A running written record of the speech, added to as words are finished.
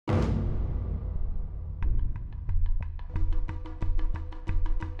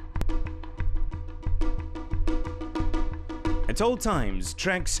At all times,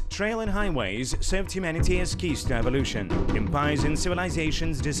 tracks, trail and highways served humanity as keys to evolution. Empires and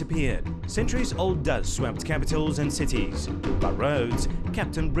civilizations disappeared. Centuries-old dust swept capitals and cities. But roads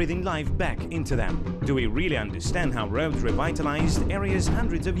kept on breathing life back into them. Do we really understand how roads revitalized areas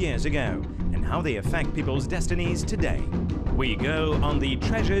hundreds of years ago and how they affect people's destinies today? We go on the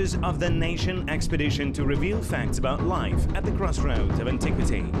Treasures of the Nation expedition to reveal facts about life at the crossroads of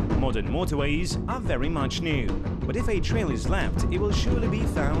antiquity. Modern motorways are very much new, but if a trail is left, it will surely be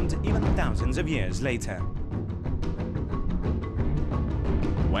found even thousands of years later.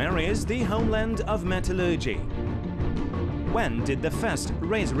 Where is the homeland of metallurgy? When did the first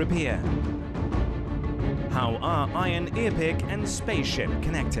razor appear? How are iron earpick and spaceship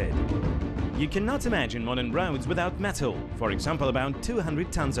connected? You cannot imagine modern roads without metal. For example, about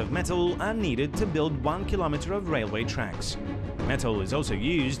 200 tons of metal are needed to build 1 kilometer of railway tracks. Metal is also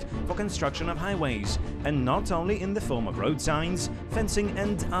used for construction of highways, and not only in the form of road signs, fencing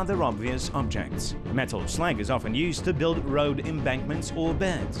and other obvious objects. Metal slag is often used to build road embankments or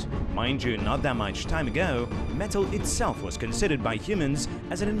beds. Mind you, not that much time ago, metal itself was considered by humans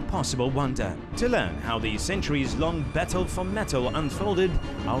as an impossible wonder. To learn how the centuries-long battle for metal unfolded,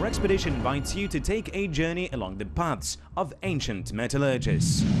 our expedition invites you to take a journey along the paths of ancient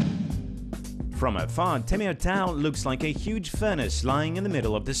metallurgists. From afar, Temirtau looks like a huge furnace lying in the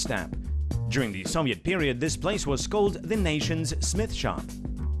middle of the steppe. During the Soviet period, this place was called the nation's smith shop.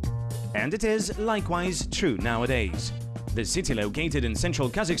 And it is likewise true nowadays. The city located in central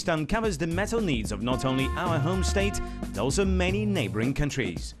Kazakhstan covers the metal needs of not only our home state, but also many neighboring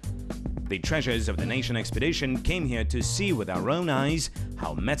countries. The Treasures of the Nation expedition came here to see with our own eyes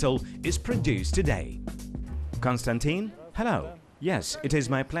how metal is produced today. Konstantin, hello. Yes, it is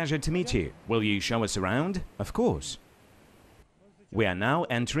my pleasure to meet you. Will you show us around? Of course. We are now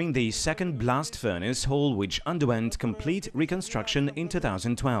entering the second blast furnace hall, which underwent complete reconstruction in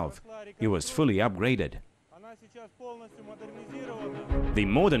 2012. It was fully upgraded. The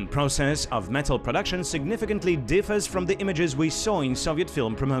modern process of metal production significantly differs from the images we saw in Soviet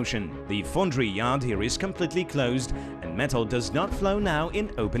film promotion. The foundry yard here is completely closed and metal does not flow now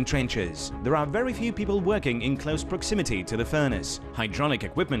in open trenches. There are very few people working in close proximity to the furnace. Hydraulic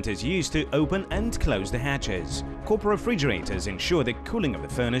equipment is used to open and close the hatches. Copper refrigerators ensure the cooling of the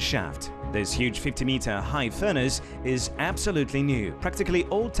furnace shaft. This huge 50-meter high furnace is absolutely new. Practically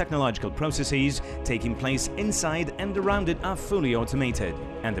all technological processes taking place inside and around it are fully automated,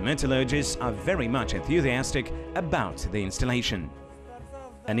 and the metallurgists are very much enthusiastic about the installation.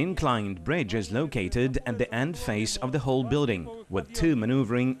 An inclined bridge is located at the end face of the whole building, with 2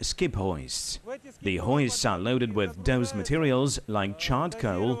 maneuvering skip hoists. The hoists are loaded with dosed materials like charred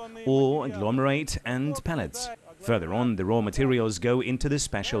coal, ore, agglomerate and pellets. Further on, the raw materials go into the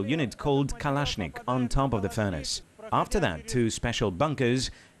special unit called Kalashnik on top of the furnace. After that, 2 special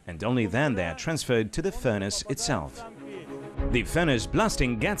bunkers, and only then they are transferred to the furnace itself. The furnace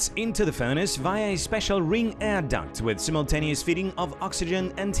blasting gets into the furnace via a special ring air duct with simultaneous feeding of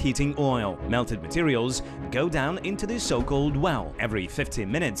oxygen and heating oil. Melted materials go down into the so-called well. Every 50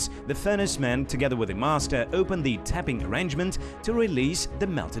 minutes, the furnace men, together with the master, open the tapping arrangement to release the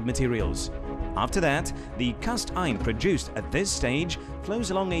melted materials. After that, the cast iron produced at this stage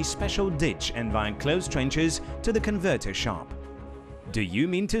flows along a special ditch and via closed trenches to the converter shop. Do you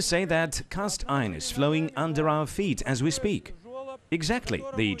mean to say that cast iron is flowing under our feet as we speak? Exactly.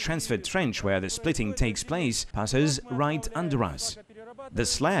 The transfer trench where the splitting takes place passes right under us. The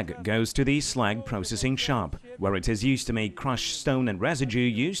slag goes to the slag processing shop, where it is used to make crushed stone and residue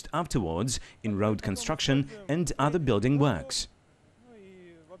used afterwards in road construction and other building works.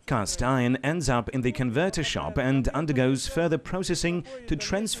 Cast iron ends up in the converter shop and undergoes further processing to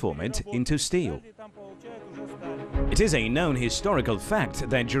transform it into steel. It is a known historical fact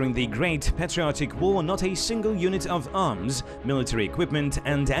that during the Great Patriotic War, not a single unit of arms, military equipment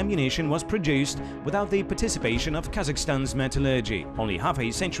and ammunition was produced without the participation of Kazakhstan's metallurgy. Only half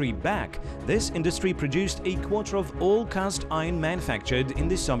a century back, this industry produced a quarter of all cast iron manufactured in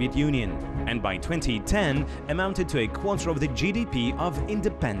the Soviet Union, and by 2010 amounted to a quarter of the GDP of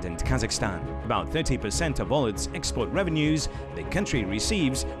independent Kazakhstan. About 30% of all its export revenues the country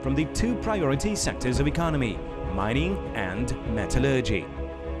receives from the 2 priority sectors of economy: mining and metallurgy.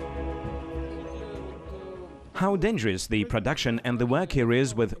 How dangerous the production and the work here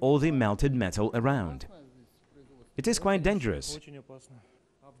is with all the melted metal around. It is quite dangerous.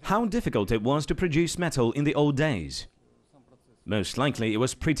 How difficult it was to produce metal in the old days. Most likely it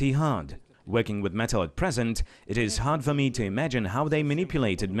was pretty hard. Working with metal at present, it is hard for me to imagine how they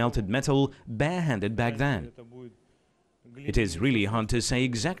manipulated melted metal barehanded back then. It is really hard to say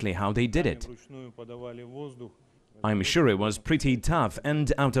exactly how they did it. I'm sure it was pretty tough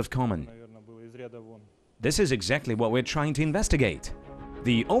and out of common. This is exactly what we're trying to investigate.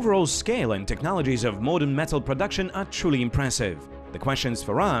 The overall scale and technologies of modern metal production are truly impressive. The questions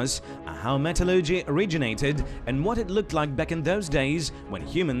for us are how metallurgy originated and what it looked like back in those days when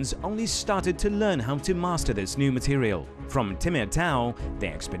humans only started to learn how to master this new material. From Timur Tau, the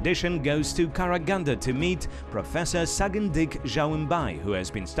expedition goes to Karaganda to meet Professor Sagandik Jaumbai, who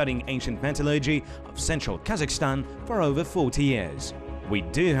has been studying ancient metallurgy of central Kazakhstan for over 40 years. We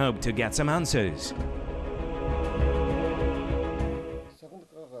do hope to get some answers.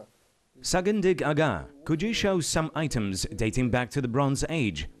 Sagandik Aga, could you show some items dating back to the Bronze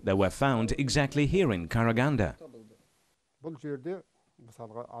Age that were found exactly here in Karaganda?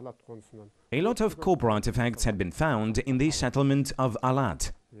 A lot of copper artifacts had been found in the settlement of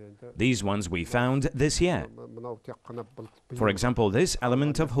Alat. These ones we found this year. For example, this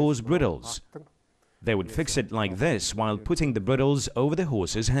element of horse bridles. They would fix it like this while putting the bridles over the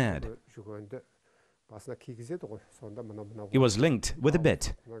horse's head. It was linked with a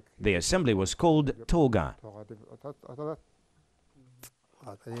bit. The assembly was called toga.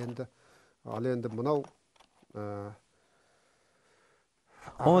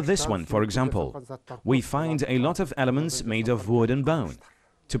 Or this one, for example. We find a lot of elements made of wood and bone.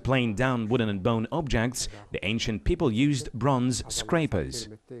 To plane down wooden and bone objects, the ancient people used bronze scrapers.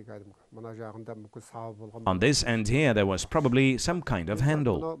 On this end here, there was probably some kind of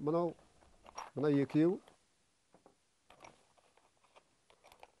handle.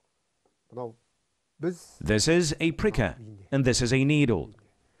 This is a pricker, and this is a needle.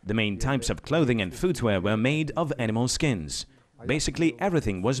 The main types of clothing and footwear were made of animal skins. Basically,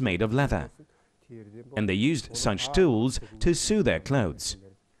 everything was made of leather. And they used such tools to sew their clothes.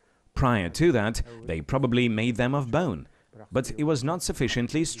 Prior to that, they probably made them of bone, but it was not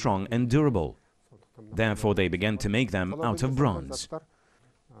sufficiently strong and durable. Therefore, they began to make them out of bronze.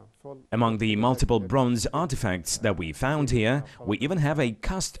 Among the multiple bronze artifacts that we found here, we even have a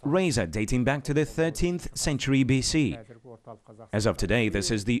cast razor dating back to the 13th century BC. As of today,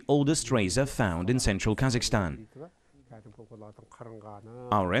 this is the oldest razor found in central Kazakhstan.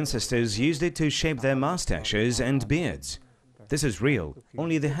 Our ancestors used it to shape their mustaches and beards. This is real,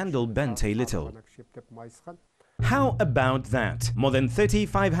 only the handle bent a little. How about that? More than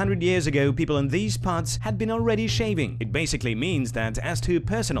 3,500 years ago, people in these parts had been already shaving. It basically means that as to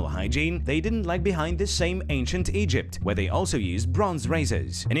personal hygiene, they didn't lag behind the same ancient Egypt, where they also used bronze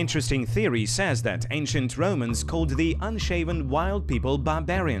razors. An interesting theory says that ancient Romans called the unshaven wild people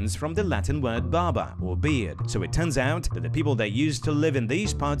barbarians from the Latin word barba, or beard. So it turns out that the people they used to live in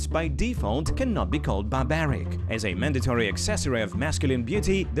these parts by default cannot be called barbaric. As a mandatory accessory of masculine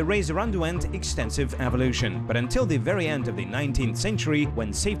beauty, the razor underwent extensive evolution. But until the very end of the 19th century,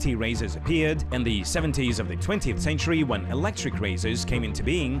 when safety razors appeared, and the 70s of the 20th century, when electric razors came into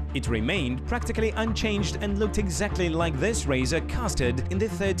being, it remained practically unchanged and looked exactly like this razor casted in the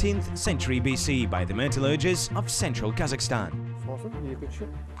 13th century BC by the metallurgists of central Kazakhstan.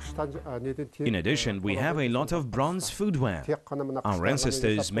 In addition, we have a lot of bronze foodware. Our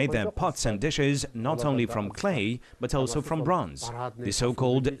ancestors made their pots and dishes not only from clay, but also from bronze, the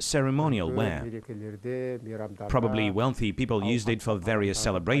so-called ceremonial ware. Probably wealthy people used it for various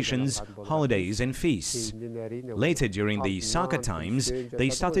celebrations, holidays and feasts. Later, during the Saka times, they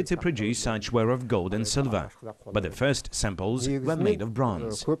started to produce such ware of gold and silver, but the first samples were made of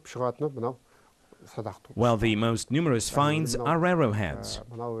bronze. While the most numerous finds are arrowheads.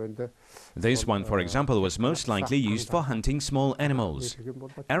 This one, for example, was most likely used for hunting small animals.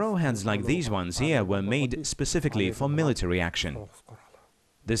 Arrowheads like these ones here were made specifically for military action.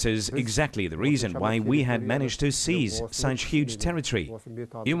 This is exactly the reason why we had managed to seize such huge territory.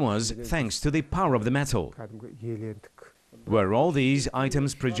 It was thanks to the power of the metal. Were all these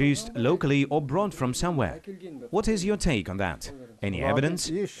items produced locally or brought from somewhere? What is your take on that? Any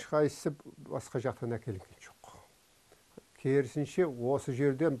evidence?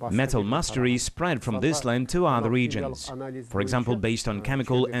 Metal mastery spread from this land to other regions. For example, based on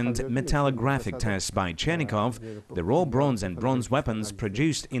chemical and metallographic tests by Chernikov, the raw bronze and bronze weapons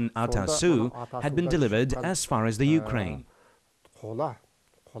produced in Atasu had been delivered as far as the Ukraine.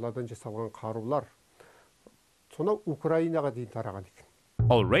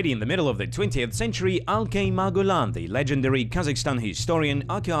 Already in the middle of the 20th century, Alkay Margulan, the legendary Kazakhstan historian,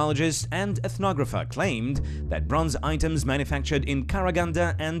 archaeologist and ethnographer, claimed that bronze items manufactured in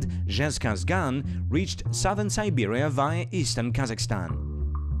Karaganda and Zhezkazgan reached southern Siberia via eastern Kazakhstan.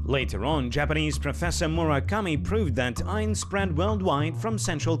 Later on, Japanese professor Murakami proved that iron spread worldwide from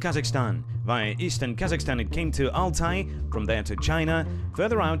central Kazakhstan. Via eastern Kazakhstan it came to Altai, from there to China,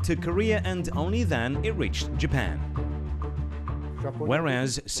 further out to Korea, and only then it reached Japan.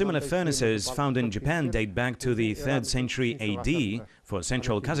 Whereas similar furnaces found in Japan date back to the 3rd century AD, for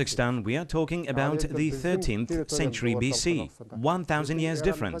central Kazakhstan we are talking about the 13th century BC. 1,000 years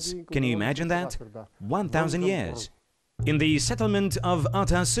difference. Can you imagine that? 1,000 years. In the settlement of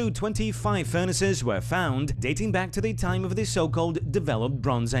Atasu, 25 furnaces were found dating back to the time of the so-called developed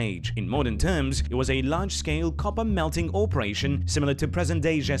Bronze Age. In modern terms, it was a large-scale copper melting operation similar to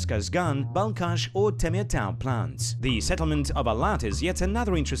present-day Zhezkazgan, Balkhash or Temirtau plants. The settlement of Alat is yet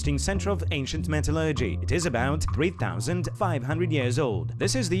another interesting center of ancient metallurgy. It is about 3,500 years old.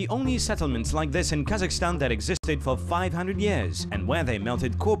 This is the only settlement like this in Kazakhstan that existed for 500 years and where they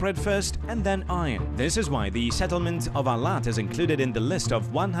melted copper at first and then iron. This is why the settlement of Alat is included in the list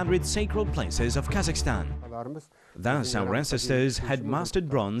of 100 sacred places of Kazakhstan. Thus, our ancestors had mastered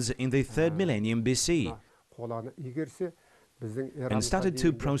bronze in the 3rd millennium BC and started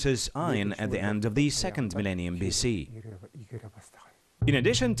to process iron at the end of the 2nd millennium BC. In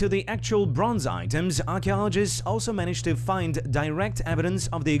addition to the actual bronze items, archaeologists also managed to find direct evidence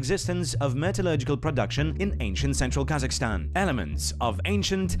of the existence of metallurgical production in ancient central Kazakhstan, elements of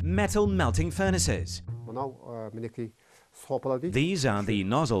ancient metal melting furnaces. These are the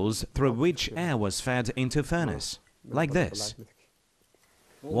nozzles through which air was fed into furnace, like this.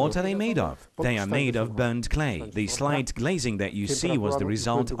 What are they made of? They are made of burnt clay. The slight glazing that you see was the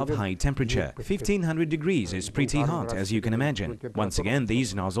result of high temperature. 1500 degrees is pretty hot, as you can imagine. Once again,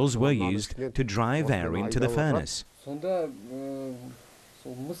 these nozzles were used to drive air into the furnace.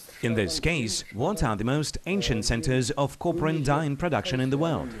 In this case, what are the most ancient centers of copper and iron production in the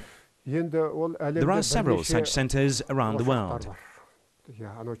world? There are several such centers around the world,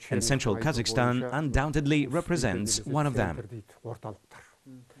 and central Kazakhstan undoubtedly represents one of them.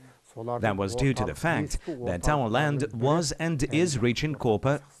 That was due to the fact that our land was and is rich in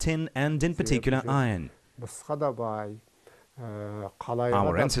copper, tin and in particular iron.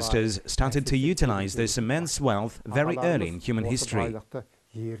 Our ancestors started to utilize this immense wealth very early in human history.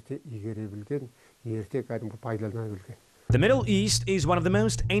 The Middle East is one of the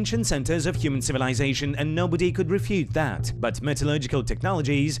most ancient centers of human civilization and nobody could refute that. But metallurgical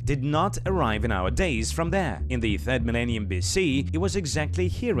technologies did not arrive in our days from there. In the 3rd millennium BC, it was exactly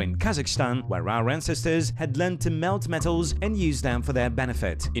here in Kazakhstan where our ancestors had learned to melt metals and use them for their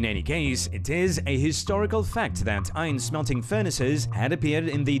benefit. In any case, it is a historical fact that iron smelting furnaces had appeared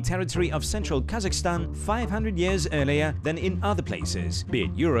in the territory of central Kazakhstan 500 years earlier than in other places, be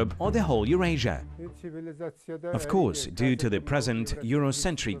it Europe or the whole Eurasia. Of course, due to the present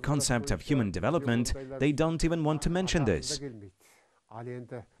Eurocentric concept of human development, they don't even want to mention this.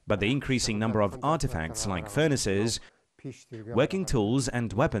 But the increasing number of artifacts like furnaces, working tools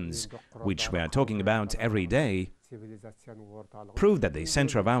and weapons, which we are talking about every day, prove that the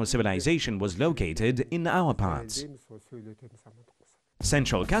center of our civilization was located in our parts.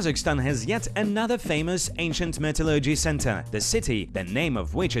 Central Kazakhstan has yet another famous ancient metallurgy center, the city, the name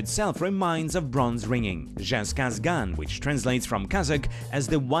of which itself reminds of bronze ringing, Zhezkazgan, which translates from Kazakh as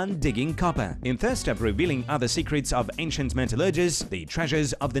the one digging copper. In thirst of revealing other secrets of ancient metallurgists, the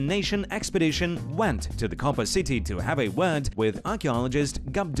treasures of the nation expedition went to the copper city to have a word with archaeologist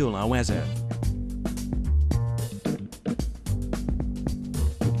Gabdullah Wezer.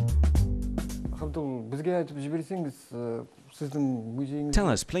 Tell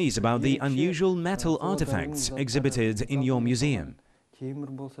us, please, about the unusual metal artifacts exhibited in your museum.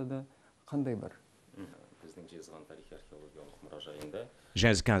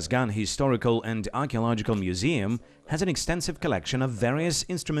 Zhezkazgan Historical and Archaeological Museum has an extensive collection of various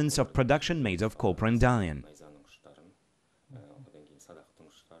instruments of production made of copper and iron.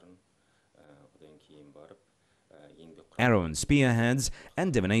 Arrow and spearheads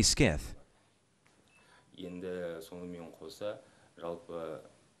and divinay skith.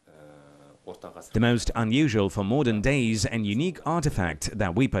 The most unusual for modern days and unique artifact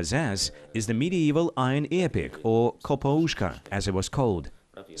that we possess is the medieval iron earpick, or kopoushka, as it was called.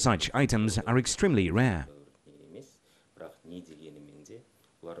 Such items are extremely rare.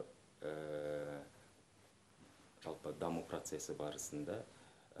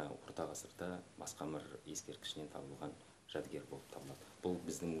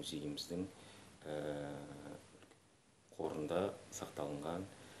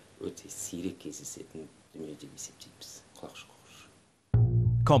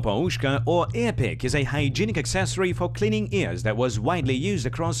 Kopoushka or earpick is a hygienic accessory for cleaning ears that was widely used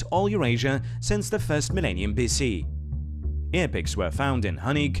across all Eurasia since the 1st millennium BC. Earpicks were found in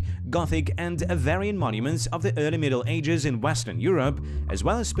Hunnic, Gothic and Avarian monuments of the early Middle Ages in Western Europe, as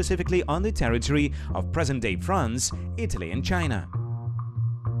well as specifically on the territory of present-day France, Italy and China.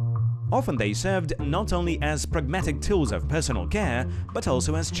 Often they served not only as pragmatic tools of personal care, but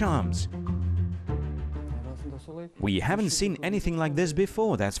also as charms. We haven't seen anything like this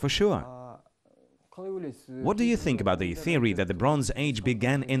before, that's for sure. What do you think about the theory that the Bronze Age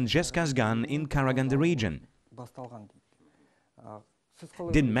began in Zheskazgan in Karaganda region?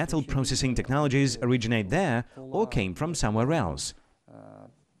 Did metal processing technologies originate there or came from somewhere else?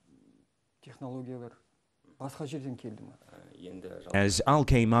 As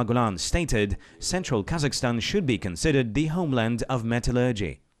Alkay Margulan stated, central Kazakhstan should be considered the homeland of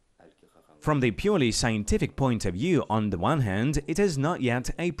metallurgy. From the purely scientific point of view, on the one hand, it is not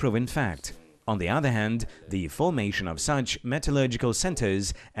yet a proven fact. On the other hand, the formation of such metallurgical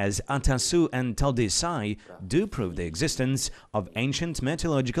centers as Atasu and Taldisai do prove the existence of ancient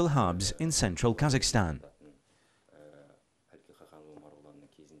metallurgical hubs in central Kazakhstan.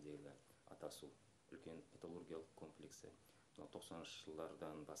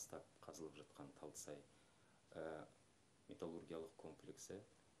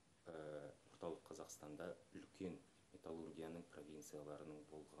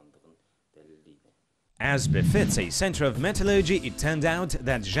 As befits a center of metallurgy, it turned out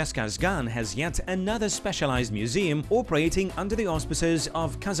that Zheskazgan has yet another specialized museum operating under the auspices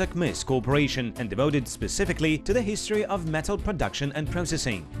of Kazakh Mys Corporation and devoted specifically to the history of metal production and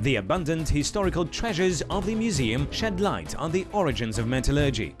processing. The abundant historical treasures of the museum shed light on the origins of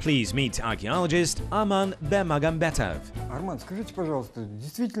metallurgy. Please meet archaeologist Arman Bermagambetov.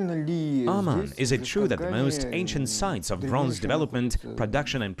 Arman, is it true that the most ancient sites of bronze development,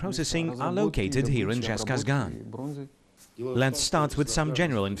 production and processing are located here in Zheskazgan? Let's start with some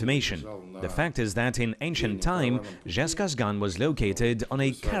general information. The fact is that in ancient time, Zheskazgan was located on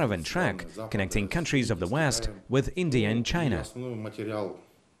a caravan track connecting countries of the West with India and China.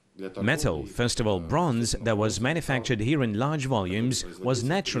 Metal, first of all bronze, that was manufactured here in large volumes, was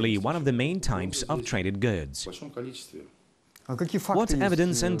naturally one of the main types of traded goods. What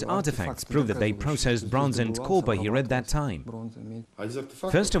evidence and artifacts prove that they processed bronze and copper here at that time?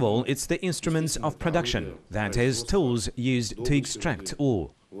 First of all, it's the instruments of production, that is, tools used to extract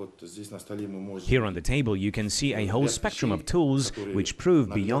ore. Here on the table you can see a whole spectrum of tools which prove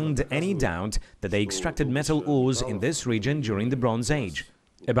beyond any doubt that they extracted metal ores in this region during the Bronze Age,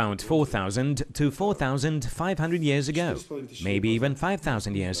 about 4,000 to 4,500 years ago, maybe even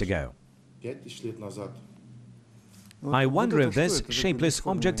 5,000 years ago. I wonder if this shapeless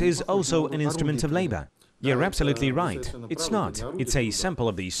object is also an instrument of labor. You're absolutely right. It's not. It's a sample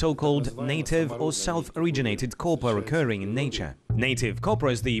of the so-called native or self-originated copper occurring in nature. Native copper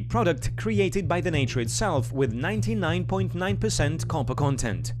is the product created by the nature itself with 99.9% copper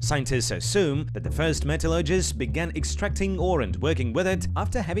content. Scientists assume that the first metallurgists began extracting ore and working with it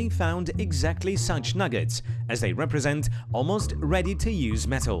after having found exactly such nuggets, as they represent almost ready-to-use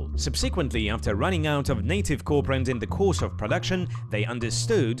metal. Subsequently, after running out of native copper and in the course of production, they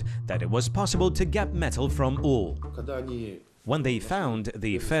understood that it was possible to get metal from ore. When they found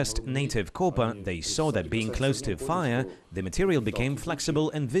the first native copper, they saw that being close to fire, the material became flexible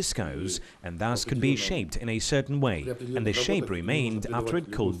and viscose, and thus could be shaped in a certain way, and the shape remained after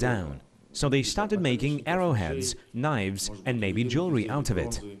it cooled down. So they started making arrowheads, knives, and maybe jewelry out of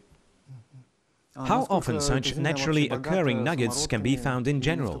it. How often such naturally occurring nuggets can be found in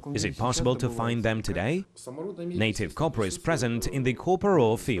general? Is it possible to find them today? Native copper is present in the copper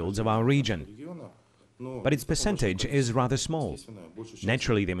ore fields of our region, but its percentage is rather small.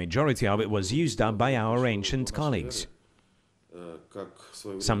 Naturally, the majority of it was used up by our ancient colleagues.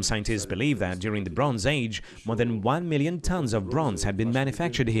 Some scientists believe that during the Bronze Age, more than 1 million tons of bronze had been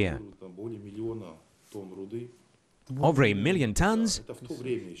manufactured here. Over 1 million tons?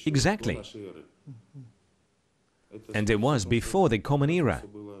 Exactly. And it was before the Common Era.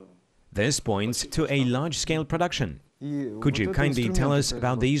 This points to a large-scale production. Could you kindly tell us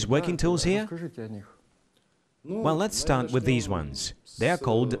about these working tools here? Well, let's start with these ones. They are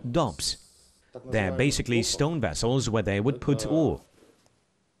called dops. They are basically stone vessels where they would put ore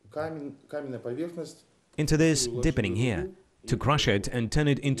into this deepening here, to crush it and turn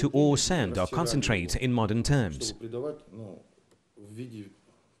it into ore sand or concentrate in modern terms.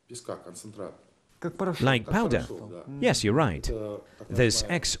 Like powder. Yes, you're right. This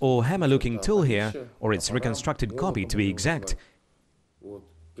X or hammer-looking tool here, or its reconstructed copy to be exact,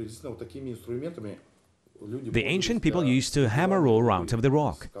 the ancient people used to hammer ore out of the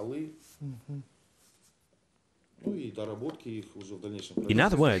rock. In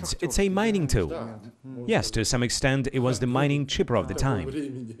other words, it's a mining tool. Yes, to some extent it was the mining chipper of the time.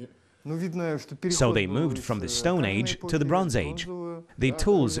 So they moved from the Stone Age to the Bronze Age. The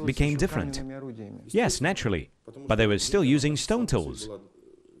tools became different. Yes, naturally, but they were still using stone tools.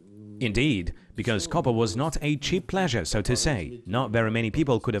 Indeed, because copper was not a cheap pleasure, so to say. Not very many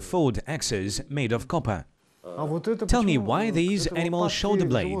people could afford axes made of copper. Tell me why these animal shoulder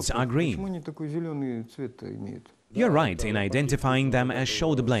blades are green. You're right in identifying them as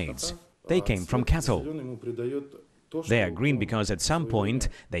shoulder blades. They came from cattle. They are green because at some point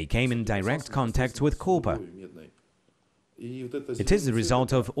they came in direct contact with copper. It is the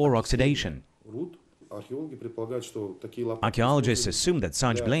result of ore oxidation. Archaeologists assume that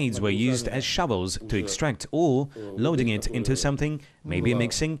such blades were used as shovels to extract ore, loading it into something, maybe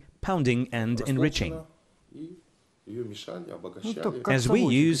mixing, pounding and enriching. As we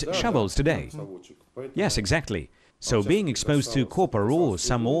use shovels today. Yes, exactly. So being exposed to copper ore,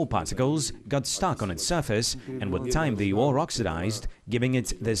 some ore particles got stuck on its surface, and with time the ore oxidized, giving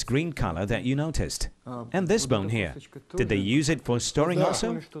it this green color that you noticed. And this bone here, did they use it for storing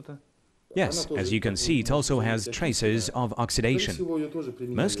also? Yes, as you can see, it also has traces of oxidation.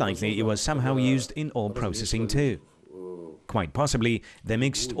 Most likely it was somehow used in ore processing too. Quite possibly they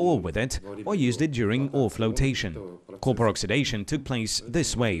mixed ore with it or used it during ore flotation. Copper oxidation took place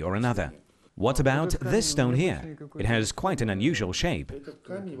this way or another. What about this stone here? It has quite an unusual shape.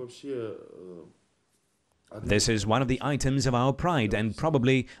 This is one of the items of our pride and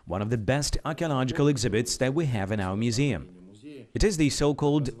probably one of the best archaeological exhibits that we have in our museum. It is the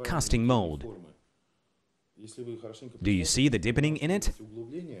so-called casting mold. Do you see the deepening in it?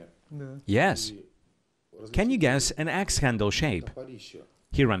 Yes. Can you guess an axe handle shape?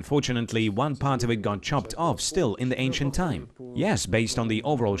 Here, unfortunately, one part of it got chopped off still in the ancient time. Yes, based on the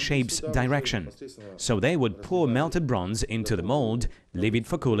overall shape's direction. So they would pour melted bronze into the mold, leave it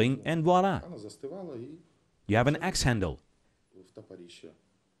for cooling, and voila! You have an axe handle.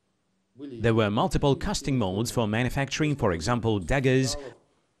 There were multiple casting molds for manufacturing, for example, daggers,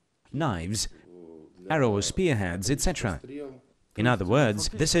 knives, arrow spearheads, etc. In other words,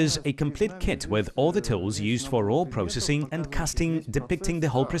 this is a complete kit with all the tools used for ore processing and casting, depicting the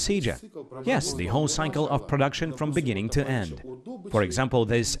whole procedure. Yes, the whole cycle of production from beginning to end. For example,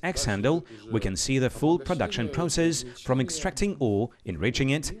 this axe handle, we can see the full production process from extracting ore,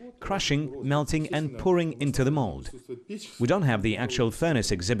 enriching it, crushing, melting and pouring into the mold. We don't have the actual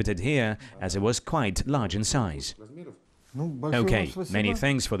furnace exhibited here, as it was quite large in size. Okay, many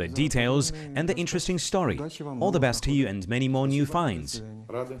thanks for the details and the interesting story. All the best to you and many more new finds.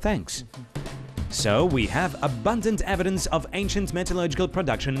 Thanks. So, we have abundant evidence of ancient metallurgical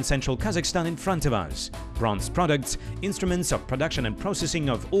production in central Kazakhstan in front of us. Bronze products, instruments of production and processing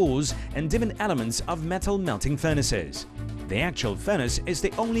of ores, and even elements of metal melting furnaces. The actual furnace is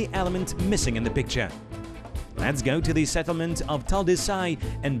the only element missing in the picture. Let's go to the settlement of Taldisai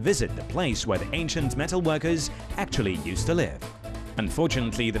and visit the place where the ancient metal workers actually used to live.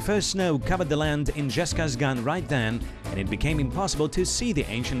 Unfortunately, the first snow covered the land in Zheskazgan right then, and it became impossible to see the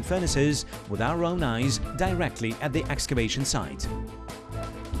ancient furnaces with our own eyes directly at the excavation site.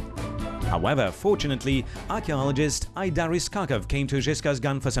 However, fortunately, archaeologist Aidar Iskakov came to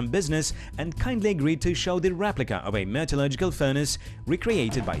Zheskazgan for some business and kindly agreed to show the replica of a metallurgical furnace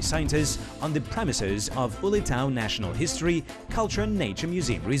recreated by scientists on the premises of Ulitau National History, Culture and Nature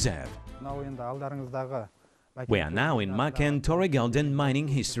Museum Reserve. We are now in Maken Toregelden Mining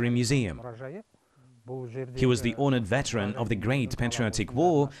History Museum. He was the honored veteran of the Great Patriotic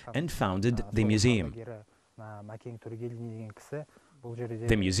War and founded the museum.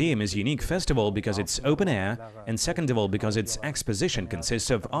 The museum is unique first of all because it's open air, and second of all because its exposition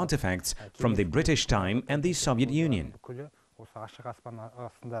consists of artifacts from the British time and the Soviet Union.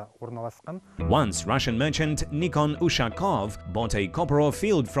 Once Russian merchant Nikon Ushakov bought a copper ore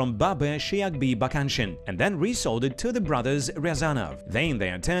field from Babe Shiagbi Bakanshin and then resold it to the brothers Ryazanov. They in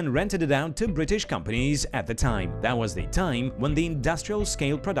their turn rented it out to British companies at the time. That was the time when the industrial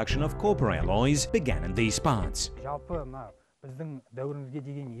scale production of copper alloys began in these parts.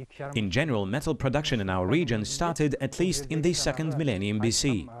 In general, metal production in our region started at least in the 2nd millennium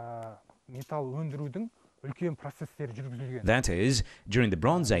BC. That is, during the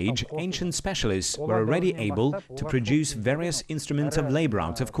Bronze Age, ancient specialists were already able to produce various instruments of labor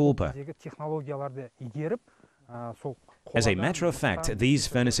out of copper. As a matter of fact, these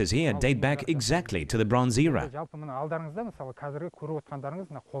furnaces here date back exactly to the Bronze era.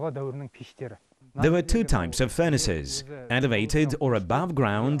 There were two types of furnaces, elevated or above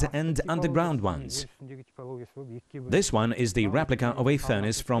ground and underground ones. This one is the replica of a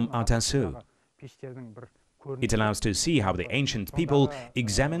furnace from Atasu. It allows to see how the ancient people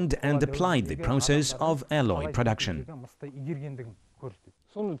examined and applied the process of alloy production.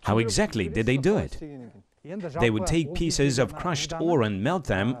 How exactly did they do it? They would take pieces of crushed ore and melt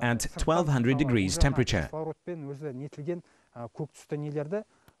them at 1200 degrees temperature.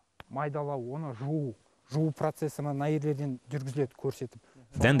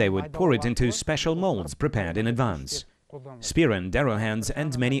 Then they would pour it into special molds prepared in advance. Spear and arrowheads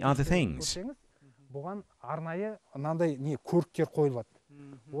and many other things.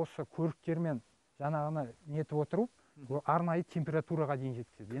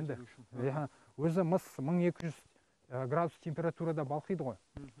 Градус температурада балқиды ғой.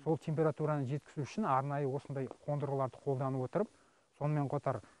 Сол температураны жеткізу үшін арнайы осындай қондырғыларды қолданып отырып, сонымен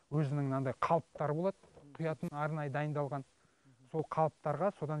қатар өзінің мынандай қалыптары болады, құятын арнайы дайындалған. Сол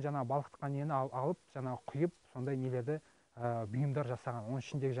қалыптарға содан жаңа балқытқан нені алып, жаңа құйып, сондай нелерді бұйымдар жасаған. Оның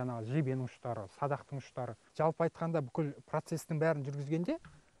ішіндегі жаңа жебенің ұштары, садақтың ұштары. Жалпы айтқанда бүкіл процестің бәрін жүргізгенде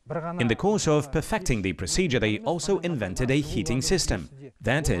in the course of perfecting the procedure, they also invented a heating system.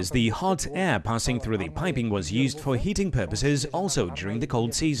 That is, the hot air passing through the piping was used for heating purposes also during the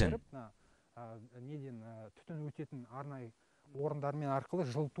cold season.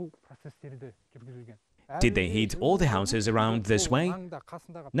 Did they heat all the houses around this way?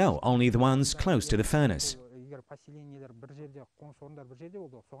 No, only the ones close to the furnace.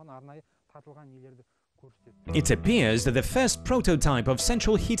 It appears that the first prototype of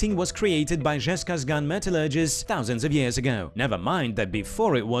central heating was created by Zhezkazgan metallurgists thousands of years ago. Never mind that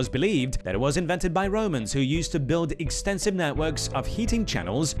before it was believed that it was invented by Romans who used to build extensive networks of heating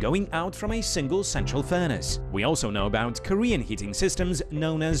channels going out from a single central furnace. We also know about Korean heating systems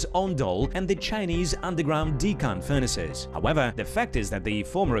known as ondol and the Chinese underground decant furnaces. However, the fact is that the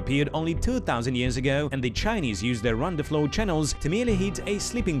former appeared only 2000 years ago and the Chinese used their underfloor channels to merely heat a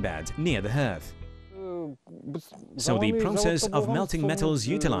sleeping bed near the hearth. So the process of melting metals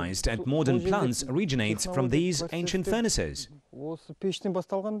utilized at modern plants originates from these ancient furnaces.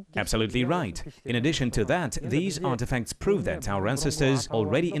 Absolutely right. In addition to that, these artifacts prove that our ancestors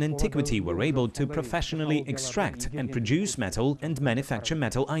already in antiquity were able to professionally extract and produce metal and manufacture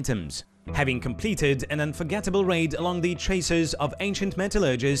metal items. Having completed an unforgettable raid along the traces of ancient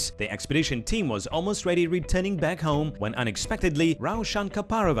metallurgists, the expedition team was almost ready returning back home when unexpectedly Raushan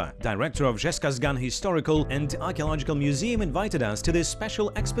Kaparova, director of Zhezkazgan Historical and Archaeological Museum, invited us to this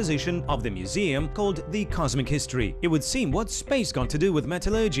special exposition of the museum called The Cosmic History. It would seem what space got to do with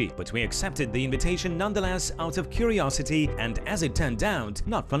metallurgy, but we accepted the invitation nonetheless out of curiosity and, as it turned out,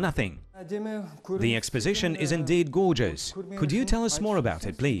 not for nothing. The exposition is indeed gorgeous. Could you tell us more about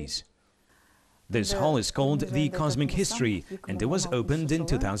it, please? This hall is called The Cosmic History and it was opened in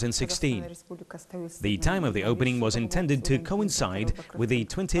 2016. The time of the opening was intended to coincide with the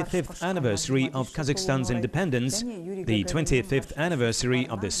 25th anniversary of Kazakhstan's independence, the 25th anniversary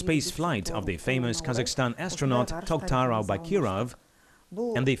of the space flight of the famous Kazakhstan astronaut Tokhtar Aubakirov,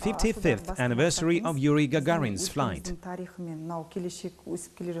 and the 55th anniversary of Yuri Gagarin's flight.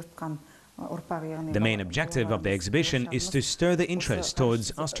 The main objective of the exhibition is to stir the interest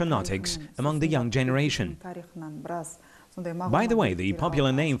towards astronautics among the young generation. By the way, the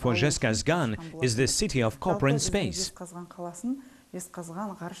popular name for Zhezkazgan is the city of copper and space.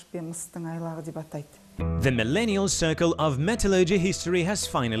 The millennial circle of metallurgy history has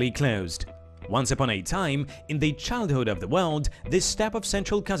finally closed. Once upon a time, in the childhood of the world, this steppe of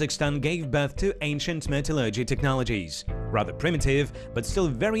central Kazakhstan gave birth to ancient metallurgy technologies, rather primitive but still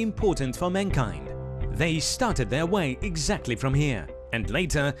very important for mankind. They started their way exactly from here, and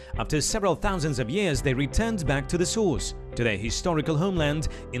later, after several thousands of years, they returned back to the source, to their historical homeland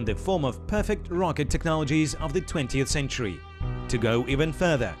in the form of perfect rocket technologies of the 20th century, to go even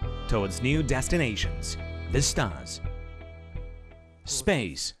further towards new destinations, the stars,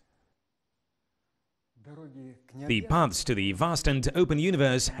 space. The paths to the vast and open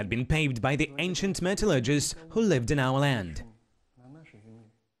universe had been paved by the ancient metallurgists who lived in our land.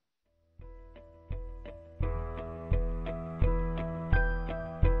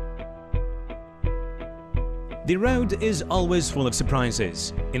 The road is always full of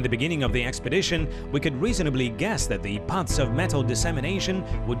surprises. In the beginning of the expedition, we could reasonably guess that the paths of metal dissemination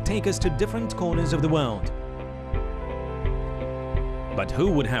would take us to different corners of the world. But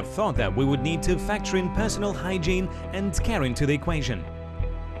who would have thought that we would need to factor in personal hygiene and care into the equation?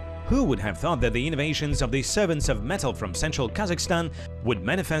 Who would have thought that the innovations of the servants of metal from central Kazakhstan would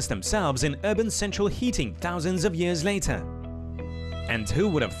manifest themselves in urban central heating thousands of years later? And who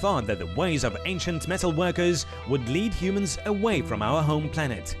would have thought that the ways of ancient metal workers would lead humans away from our home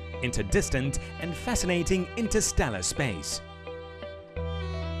planet into distant and fascinating interstellar space?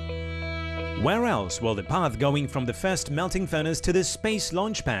 Where else will the path going from the first melting furnace to the space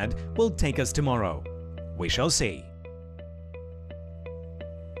launch pad will take us tomorrow? We shall see.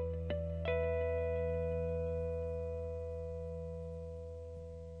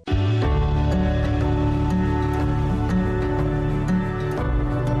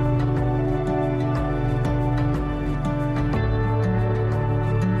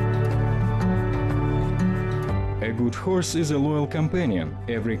 horse is a loyal companion.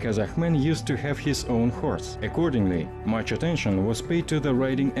 Every Kazakh man used to have his own horse. Accordingly, much attention was paid to the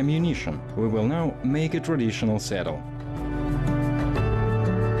riding ammunition. We will now make a traditional saddle.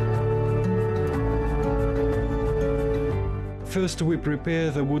 First, we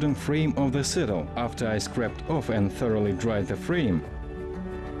prepare the wooden frame of the saddle. After I scraped off and thoroughly dried the frame,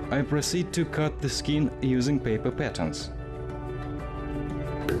 I proceed to cut the skin using paper patterns.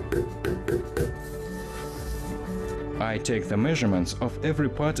 I take the measurements of every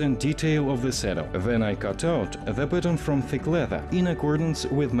part and detail of the saddle. Then I cut out the pattern from thick leather in accordance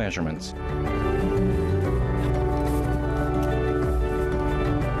with measurements.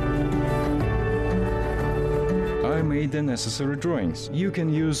 I made the necessary drawings. You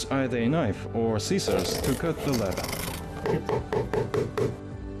can use either a knife or scissors to cut the leather.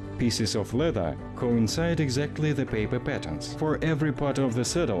 Pieces of leather coincide exactly the paper patterns. For every part of the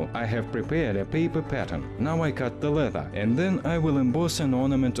saddle, I have prepared a paper pattern. Now I cut the leather, and then I will emboss an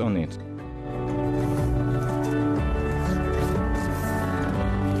ornament on it.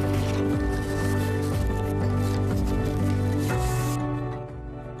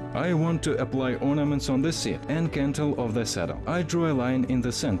 I want to apply ornaments on the seat and cantle of the saddle. I draw a line in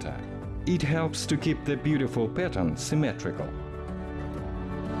the center. It helps to keep the beautiful pattern symmetrical.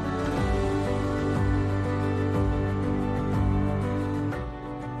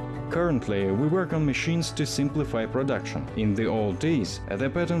 Currently, we work on machines to simplify production. In the old days, the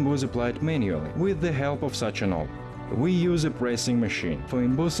pattern was applied manually with the help of such an awl. We use a pressing machine for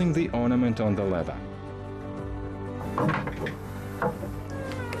embossing the ornament on the leather.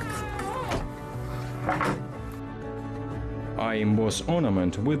 I emboss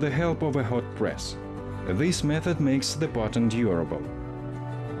ornament with the help of a hot press. This method makes the pattern durable.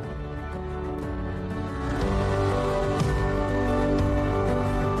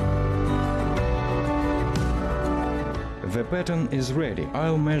 The pattern is ready.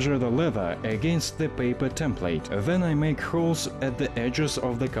 I'll measure the leather against the paper template. Then I make holes at the edges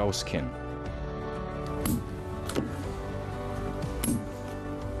of the cow skin.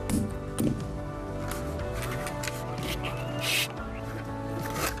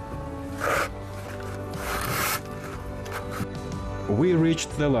 We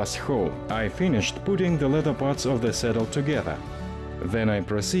reached the last hole. I finished putting the leather parts of the saddle together. Then I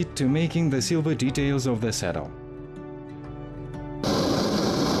proceed to making the silver details of the saddle.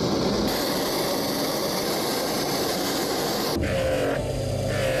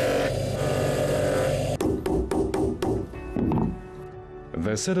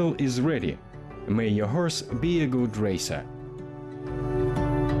 The saddle is ready. May your horse be a good racer.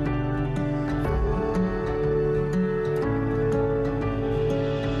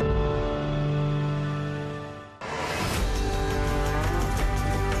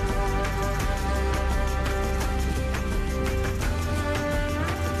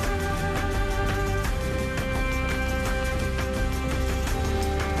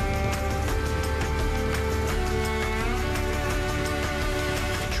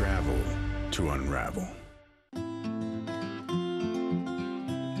 To unravel.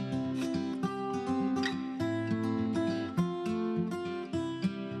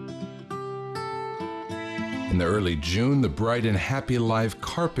 In the early June, the bright and happy live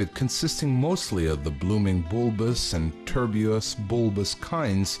carpet, consisting mostly of the blooming bulbous and tuberous bulbous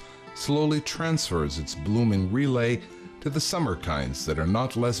kinds, slowly transfers its blooming relay to the summer kinds that are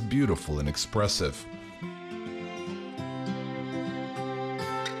not less beautiful and expressive.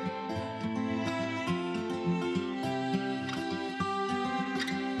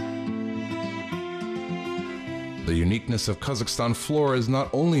 The uniqueness of Kazakhstan flora is not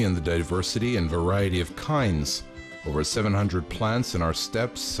only in the diversity and variety of kinds. Over 700 plants in our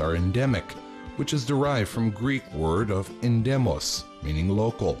steppes are endemic, which is derived from Greek word of endemos, meaning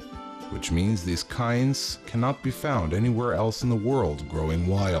local, which means these kinds cannot be found anywhere else in the world growing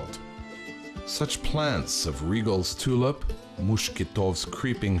wild. Such plants of Regal's tulip, Mushkitov's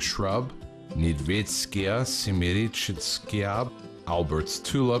creeping shrub, Nidvetskia semirichitskia, Albert's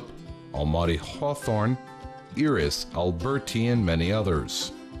tulip, Almaty hawthorn, Iris alberti, and many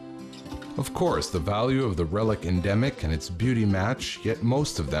others. Of course, the value of the relic endemic and its beauty match, yet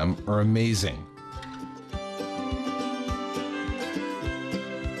most of them are amazing.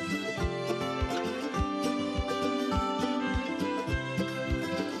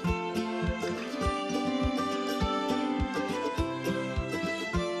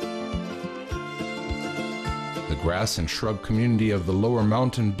 The grass and shrub community of the lower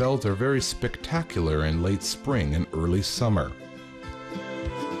mountain belt are very spectacular in late spring and early summer.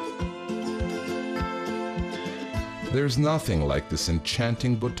 There's nothing like this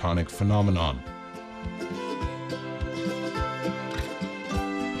enchanting botanic phenomenon.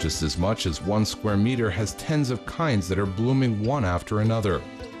 Just as much as 1 square meter has tens of kinds that are blooming one after another.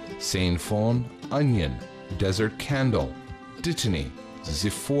 Sainfoin, onion, desert candle, dittany,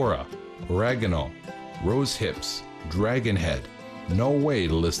 zephora, oregano, rose hips, dragonhead. No way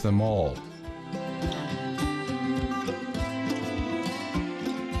to list them all.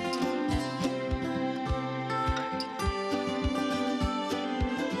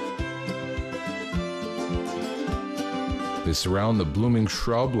 They surround the blooming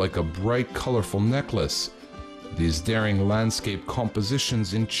shrub like a bright, colorful necklace. These daring landscape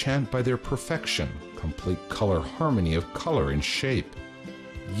compositions enchant by their perfection, complete color harmony of color and shape.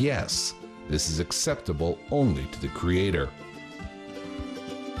 Yes, this is acceptable only to the creator.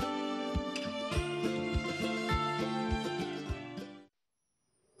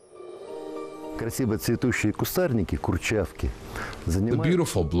 Красиво цветущие кустарники, курчавки, The занимают...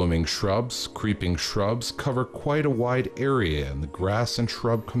 beautiful blooming shrubs, creeping shrubs, cover quite a wide area in the grass and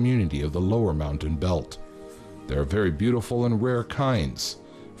shrub community of the lower mountain belt. They are very beautiful and rare kinds.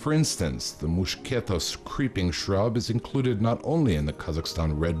 For instance, the Mushketos creeping shrub is included not only in the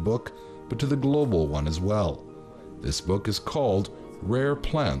Kazakhstan Red Book, but to the global one as well. This book is called Rare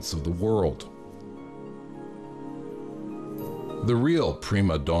Plants of the World. The real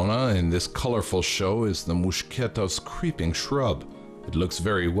prima donna in this colorful show is the Mushketos creeping shrub. It looks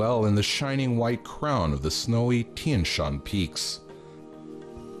very well in the shining white crown of the snowy Tian Shan peaks.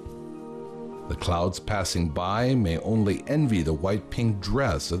 The clouds passing by may only envy the white-pink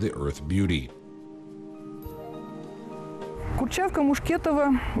dress of the earth beauty. Курчавка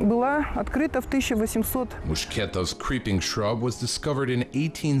Мушкетова была открыта в 1800. Mushketov's creeping shrub was discovered in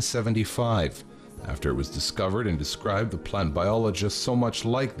 1875. After it was discovered and described, the plant biologists so much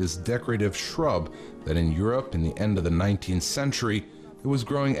liked this decorative shrub that in Europe in the end of the 19th century, it was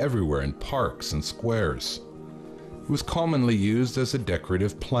growing everywhere in parks and squares. It was commonly used as a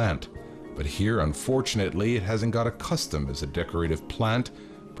decorative plant, but here, unfortunately, it hasn't got accustomed as a decorative plant,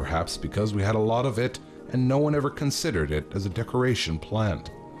 perhaps because we had a lot of it and no one ever considered it as a decoration plant.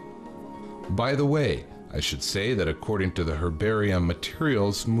 By the way, I should say that according to the herbarium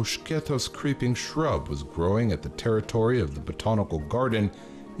materials, Mushketos creeping shrub was growing at the territory of the botanical garden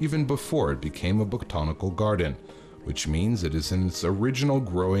even before it became a botanical garden, which means it is in its original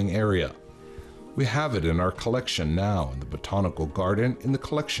growing area. We have it in our collection now in the botanical garden in the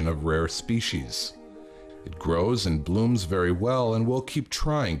collection of rare species. It grows and blooms very well and will keep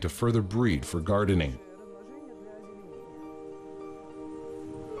trying to further breed for gardening.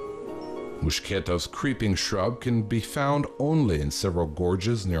 Mushketov's creeping shrub can be found only in several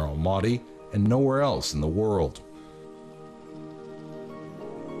gorges near Almaty and nowhere else in the world.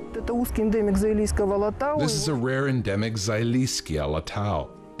 Это узкий эндемик Заилийского Алатау. This is a rare endemic Zailiyskiy Alatau,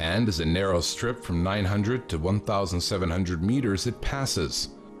 and as a narrow strip from 900 to 1,700 meters it passes.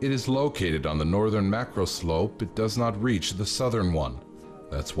 It is located on the northern macro slope. It does not reach the southern one.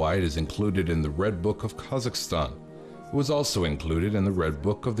 That's why it is included in the Red Book of Kazakhstan. It was also included in the Red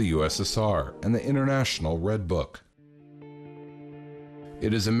Book of the USSR and the International Red Book.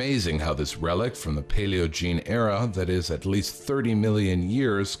 It is amazing how this relic from the Paleogene era, that is at least 30 million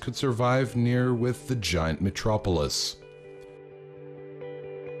years, could survive near with the giant metropolis.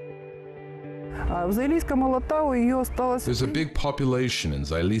 В Заилийском Алатау ее осталось. There's a big population in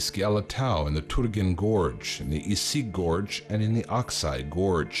Zailiyskiy Alatau in the Turgen Gorge, in the Issyk Gorge, and in the Aksai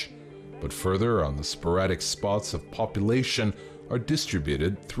Gorge. But further on, the sporadic spots of population are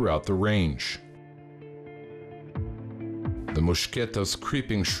distributed throughout the range. The Mushketos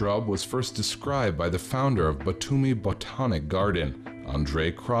creeping shrub was first described by the founder of Batumi Botanic Garden,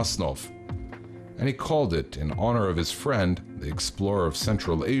 Andrei Krasnov, and he called it in honor of his friend, the explorer of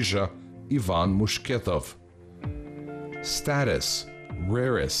Central Asia, Ivan Mushketov. Status: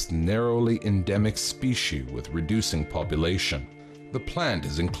 rarest narrowly endemic species with reducing population. The plant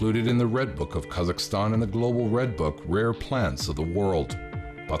is included in the Red Book of Kazakhstan and the Global Red Book Rare Plants of the World.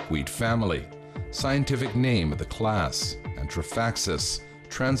 Buckwheat family. Scientific name of the class: Antrophaxis,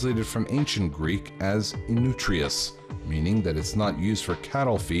 translated from ancient Greek as Inutrius, meaning that it's not used for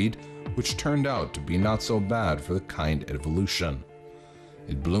cattle feed, which turned out to be not so bad for the kind evolution.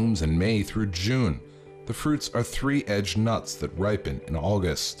 It blooms in May through June. The fruits are three-edged nuts that ripen in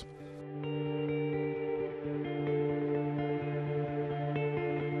August.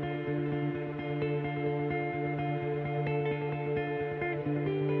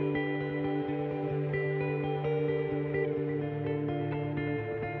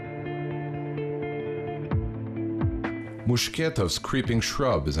 Mushketov's creeping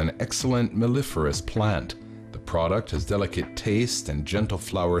shrub is an excellent melliferous plant. The product has delicate taste and gentle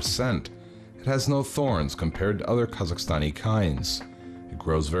flower scent. It has no thorns compared to other Kazakhstani kinds. It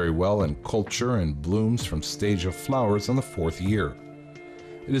grows very well in culture and blooms from stage of flowers on the 4th year.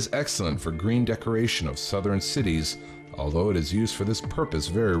 It is excellent for green decoration of southern cities, although it is used for this purpose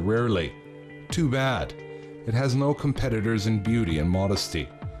very rarely. Too bad. It has no competitors in beauty and modesty.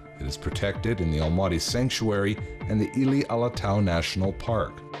 It is protected in the Almaty Sanctuary and the Ili Alatau National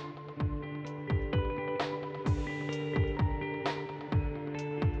Park.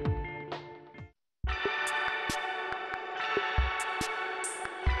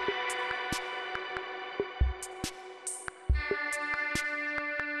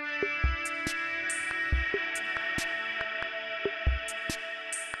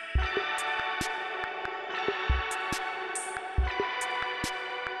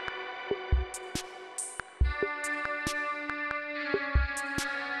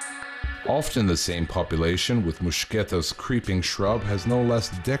 Often the same population with Muschietta's creeping shrub has no less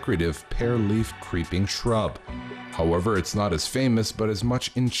decorative pear-leaf creeping shrub. However, it's not as famous but as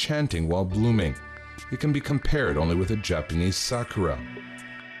much enchanting while blooming. It can be compared only with a Japanese sakura.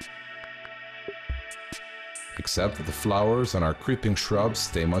 Except that the flowers on our creeping shrubs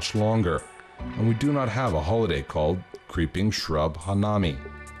stay much longer, and we do not have a holiday called Creeping Shrub Hanami.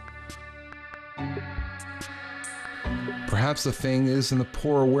 Perhaps the thing is in the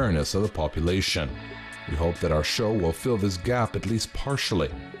poor awareness of the population. We hope that our show will fill this gap at least partially.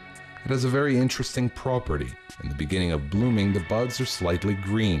 It has a very interesting property. In the beginning of blooming, the buds are slightly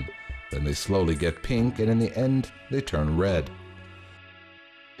green. Then they slowly get pink, and in the end, they turn red.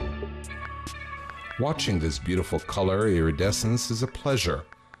 Watching this beautiful color iridescence is a pleasure.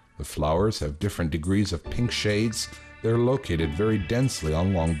 The flowers have different degrees of pink shades. They're located very densely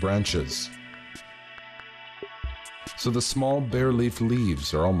on long branches. So the small bare-leaf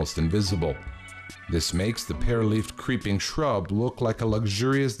leaves are almost invisible. This makes the pear-leafed creeping shrub look like a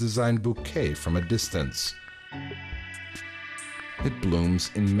luxurious designed bouquet from a distance. It blooms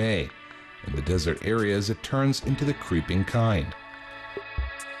in May. In the desert areas, it turns into the creeping kind.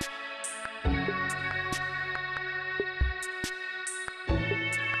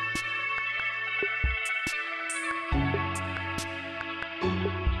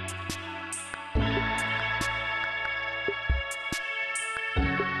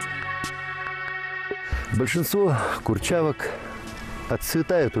 Большинство курчавок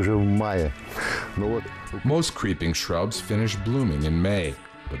отцветают уже в мае. Но вот Most creeping shrubs finish blooming in May,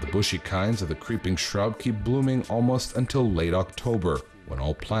 but the bushy kinds of the creeping shrub keep blooming almost until late October, when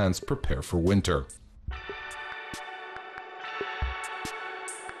all plants prepare for winter.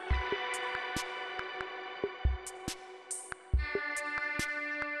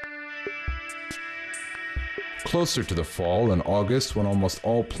 Closer to the fall, in August, when almost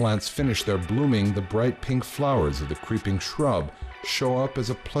all plants finish their blooming, the bright pink flowers of the creeping shrub show up as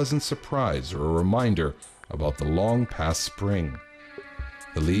a pleasant surprise or a reminder about the long past spring.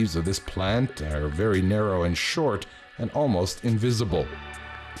 The leaves of this plant are very narrow and short and almost invisible,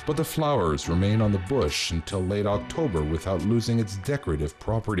 but the flowers remain on the bush until late October without losing its decorative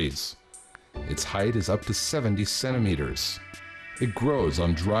properties. Its height is up to 70 centimeters. It grows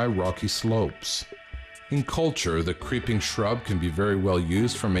on dry, rocky slopes. In culture, the creeping shrub can be very well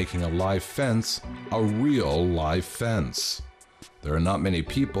used for making a live fence, a real live fence. There are not many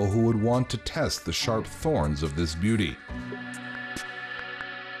people who would want to test the sharp thorns of this beauty.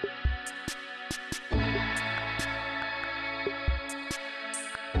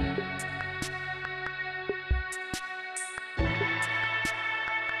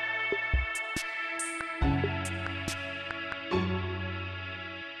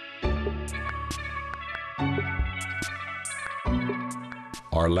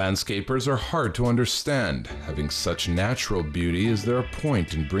 Our landscapers are hard to understand. Having such natural beauty, is there a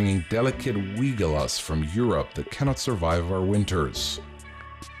point in bringing delicate wegelas from Europe that cannot survive our winters?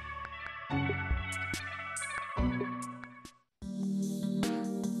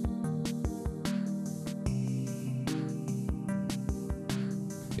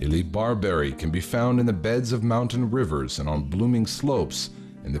 Ili barberry can be found in the beds of mountain rivers and on blooming slopes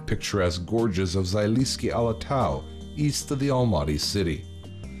in the picturesque gorges of Zailiski Alatau, east of the Almaty city.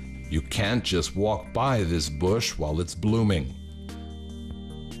 You can't just walk by this bush while it's blooming.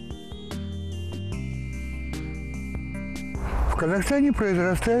 В Казахстане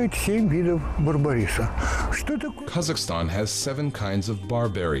произрастает 7 видов барбариса. Kazakhstan has 7 kinds of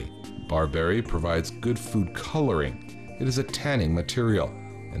barberry. Barberry provides good food coloring. It is a tanning material,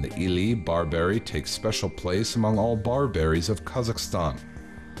 and the Ili barberry takes special place among all barberries of Kazakhstan.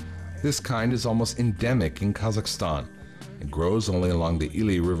 This kind is almost endemic in Kazakhstan. It grows only along the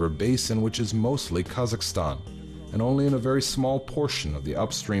Ili River basin, which is mostly Kazakhstan, and only in a very small portion of the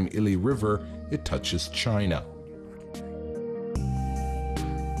upstream Ili River it touches China.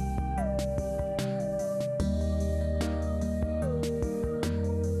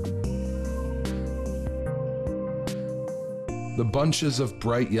 The bunches of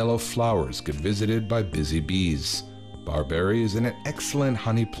bright yellow flowers get visited by busy bees. Barberry is an excellent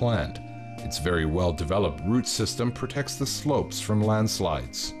honey plant. Its very well-developed root system protects the slopes from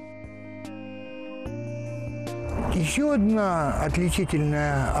landslides. Еще одна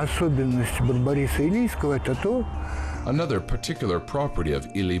отличительная особенность барбариса илийского – это то, Another particular property of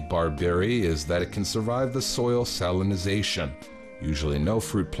Ili barberry is that it can survive the soil salinization. Usually no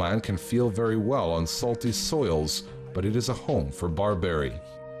fruit plant can feel very well on salty soils, but it is a home for barberry.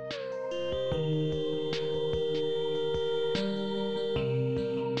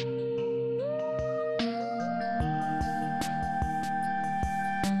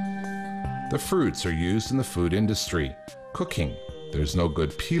 The fruits are used in the food industry. Cooking. There's no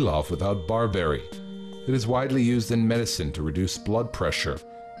good pilaf without barberry. It is widely used in medicine to reduce blood pressure.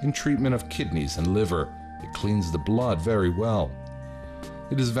 In treatment of kidneys and liver, it cleans the blood very well.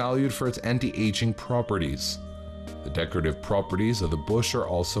 It is valued for its anti-aging properties. The decorative properties of the bush are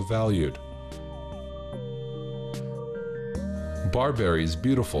also valued. Barberry is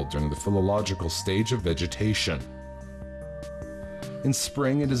beautiful during the philological stage of vegetation. In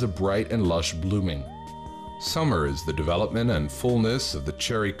spring, it is a bright and lush blooming. Summer is the development and fullness of the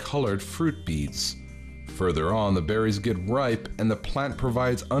cherry-colored fruit beads. Further on, the berries get ripe and the plant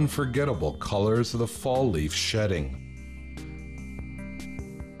provides unforgettable colors of the fall leaf shedding.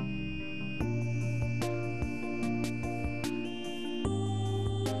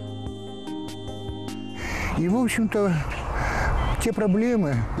 и, в общем-то, те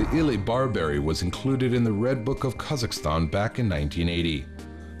проблемы. The Ili barberry was included in the Red Book of Kazakhstan back in 1980.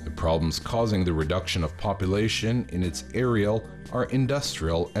 The problems causing the reduction of population in its areal are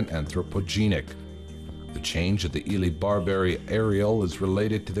industrial and anthropogenic. The change of the Ili barberry areal is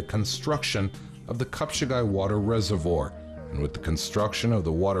related to the construction of the Kapchigai water reservoir and with the construction of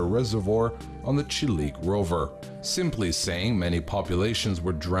the water reservoir on the Chilik rover. Simply saying, many populations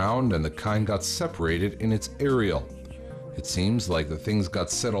were drowned and the kind got separated in its areal. It seems like the things got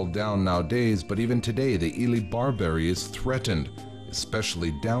settled down nowadays, but even today the Ili barberry is threatened,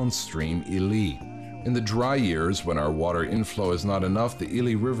 especially downstream Ili. In the dry years, when our water inflow is not enough, the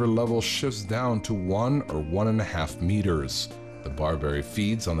Ili River level shifts down to 1 or 1.5 meters. The barberry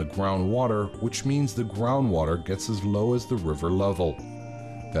feeds on the groundwater, which means the groundwater gets as low as the river level.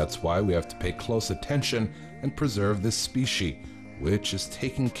 That's why we have to pay close attention and preserve this species, which is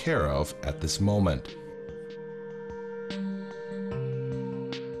taken care of at this moment.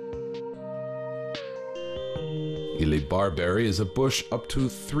 Ili barberry is a bush up to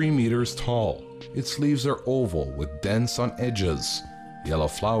 3 meters tall. Its leaves are oval with dents on edges. Yellow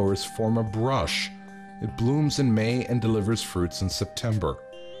flowers form a brush. It blooms in May and delivers fruits in September.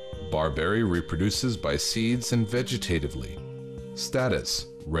 Barberry reproduces by seeds and vegetatively. Status: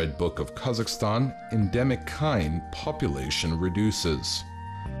 Red Book of Kazakhstan, endemic kind, population reduces.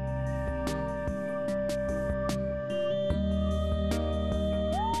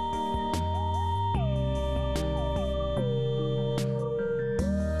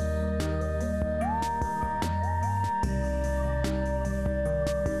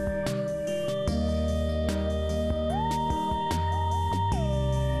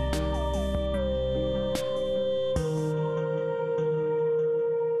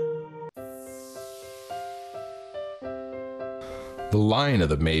 The line of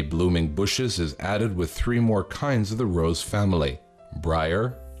the May blooming bushes is added with 3 more kinds of the rose family: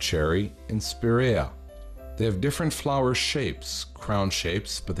 briar, cherry, and spirea. They have different flower shapes, crown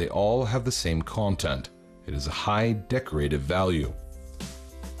shapes, but they all have the same content. It is a high decorative value.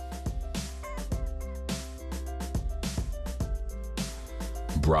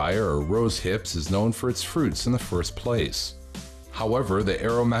 Briar or rose hips is known for its fruits in the first place. However, the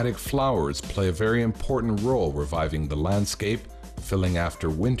aromatic flowers play a very important role reviving the landscape, filling after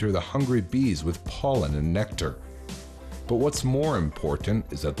winter the hungry bees with pollen and nectar. But what's more important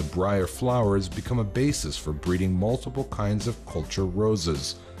is that the briar flowers become a basis for breeding multiple kinds of culture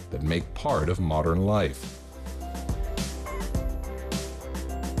roses that make part of modern life.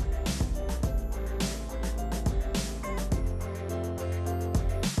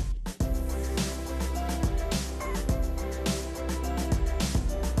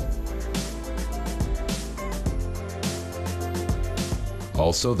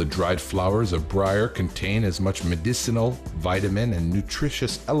 Also, the dried flowers of briar contain as much medicinal, vitamin, and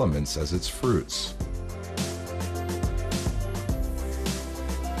nutritious elements as its fruits.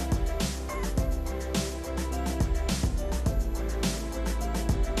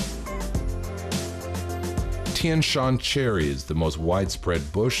 Tian Shan cherry is the most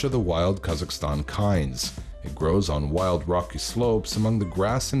widespread bush of the wild Kazakhstan kinds. It grows on wild rocky slopes among the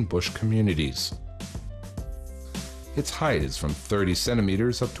grass and bush communities. Its height is from 30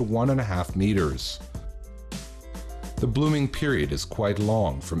 centimeters up to 1.5 meters. The blooming period is quite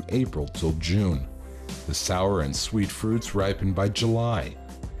long, from April till June. The sour and sweet fruits ripen by July.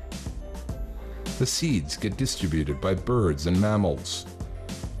 The seeds get distributed by birds and mammals.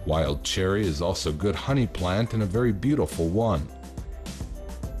 Wild cherry is also a good honey plant and a very beautiful one.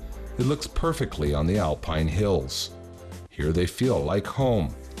 It looks perfectly on the alpine hills. Here they feel like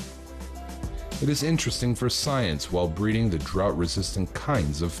home. It is interesting for science while breeding the drought-resistant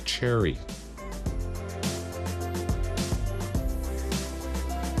kinds of cherry.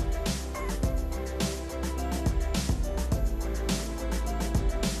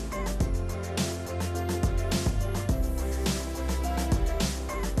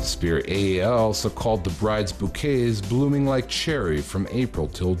 Spirea, also called the bride's bouquet, is blooming like cherry from April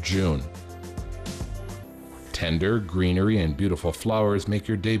till June. Tender greenery and beautiful flowers make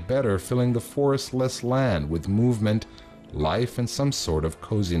your day better, filling the forestless land with movement, life, and some sort of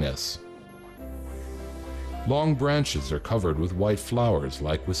coziness. Long branches are covered with white flowers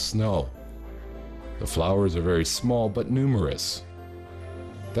like with snow. The flowers are very small but numerous.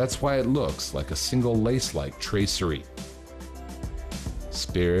 That's why it looks like a single lace-like tracery.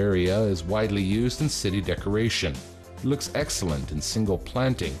 Spirea is widely used in city decoration. It looks excellent in single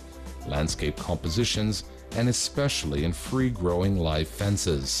planting, landscape compositions, and especially in free-growing live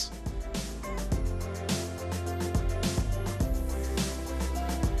fences.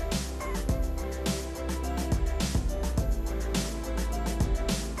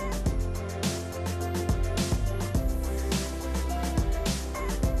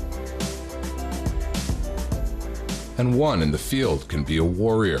 And one in the field can be a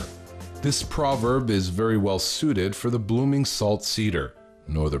warrior. This proverb is very well suited for the blooming salt cedar.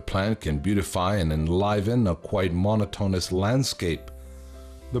 No other plant can beautify and enliven a quite monotonous landscape.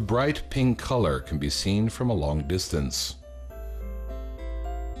 The bright pink color can be seen from a long distance.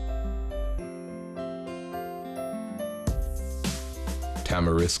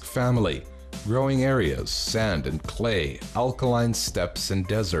 Tamarisk family, growing areas, sand and clay, alkaline steppes and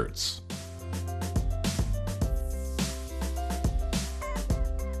deserts.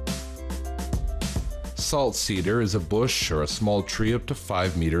 Salt cedar is a bush or a small tree up to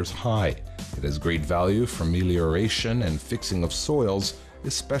 5 meters high. It has great value for melioration and fixing of soils,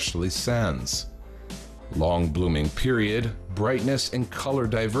 especially sands. Long blooming period, brightness and color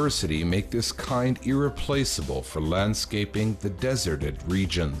diversity make this kind irreplaceable for landscaping the deserted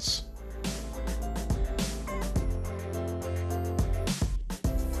regions.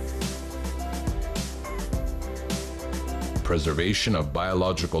 Preservation of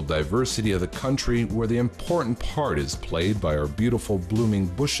biological diversity of the country, where the important part is played by our beautiful blooming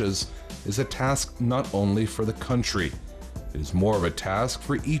bushes, is a task not only for the country. It is more of a task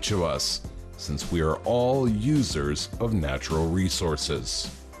for each of us, since we are all users of natural resources.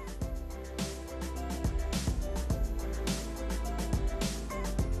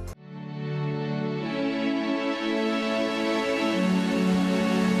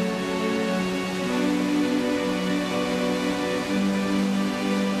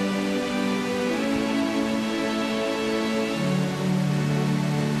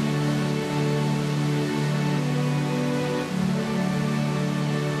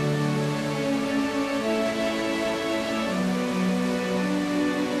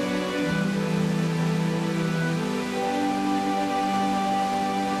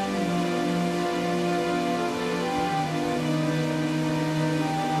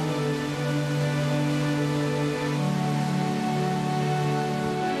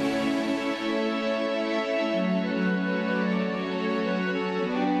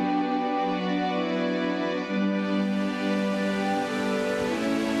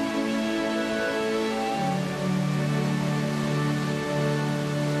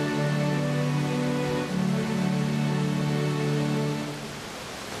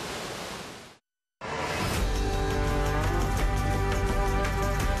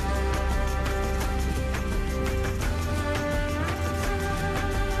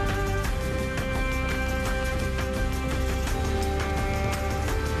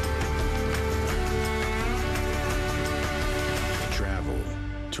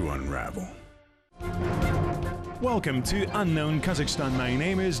 To unravel. Welcome to Unknown Kazakhstan. My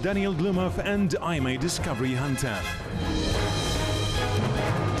name is Daniel Glumov and I'm a discovery hunter.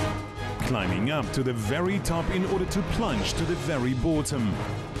 Climbing up to the very top in order to plunge to the very bottom.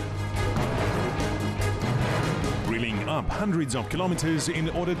 Reeling up hundreds of kilometers in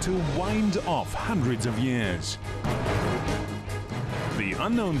order to wind off hundreds of years. The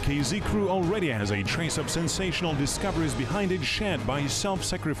unknown KZ crew already has a trace of sensational discoveries behind it shared by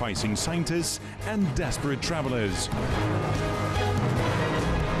self-sacrificing scientists and desperate travelers,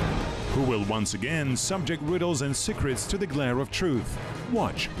 who will once again subject riddles and secrets to the glare of truth.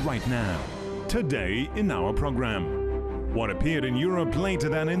 Watch right now. Today in our program, what appeared in Europe later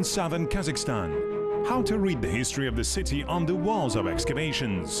than in southern Kazakhstan. How to read the history of the city on the walls of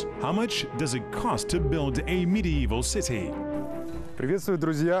excavations. How much does it cost to build a medieval city? Приветствую,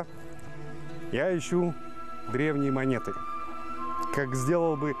 друзья! Я ищу древние монеты. Как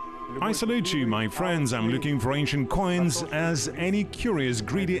сделал бы I salute you, my friends. I'm looking for ancient coins, as any curious,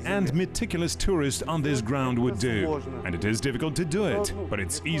 greedy and meticulous tourist on this ground would do. And it is difficult to do it, but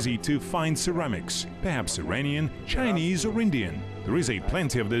it's easy to find ceramics, perhaps Iranian, Chinese or Indian. There is a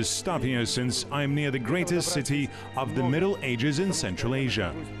plenty of this stuff here since I'm near the greatest city of the Middle Ages in Central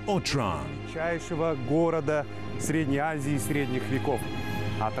Asia, Otra. величайшего города Средней Азии и Средних веков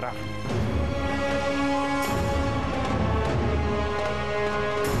 – Отрар.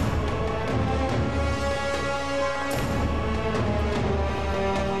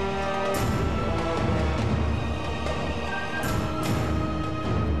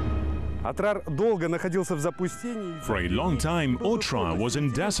 Отрар долго находился в запустении. For a long time, Otra was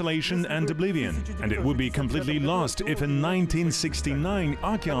in desolation and oblivion, and it would be completely lost if in 1969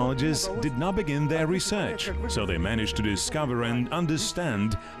 archaeologists did not begin their research. So they managed to discover and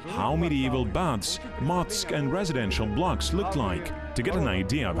understand how medieval baths, mosques and residential blocks looked like, to get an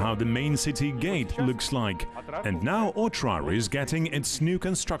idea of how the main city gate looks like. And now Otra is getting its new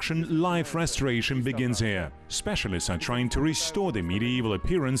construction. Life restoration begins here. Specialists are trying to restore the medieval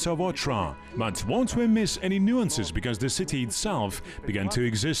appearance of Otra. But won't we miss any nuances because the city itself began to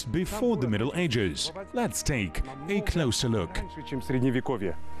exist before the Middle Ages? Let's take a closer look. Раньше, чем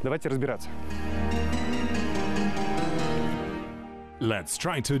Средневековье. Давайте разбираться. Let's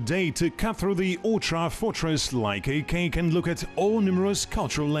try today to cut through the Otra fortress like a cake and look at all numerous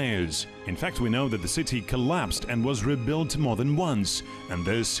cultural layers. In fact, we know that the city collapsed and was rebuilt more than once, and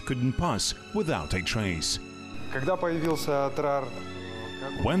this couldn't pass without a trace. Когда появился Отрар?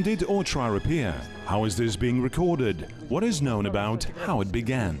 When did Otra appear? How is this being recorded? What is known about how it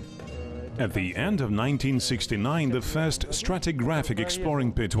began? At the end of 1969, the first stratigraphic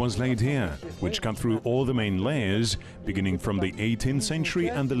exploring pit was laid here, which cut through all the main layers, beginning from the 18th century,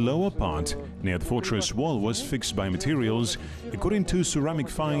 and the lower part, near the fortress wall, was fixed by materials, according to ceramic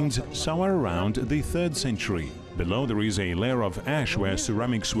finds, somewhere around the 3rd century. Below there is a layer of ash where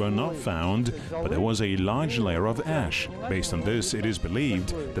ceramics were not found, but there was a large layer of ash. Based on this, it is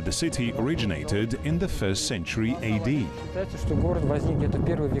believed that the city originated in the 1st century AD.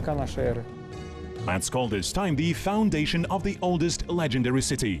 Let's call this time the foundation of the oldest legendary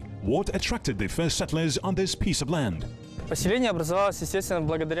city. What attracted the first settlers on this piece of land?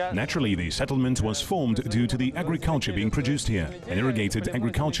 Naturally, the settlement was formed due to the agriculture being produced here. An irrigated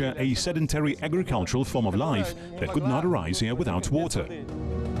agriculture, a sedentary agricultural form of life that could not arise here without water.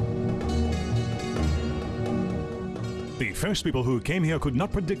 The first people who came here could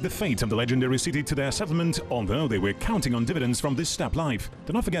not predict the fate of the legendary city to their settlement, although they were counting on dividends from this steppe life.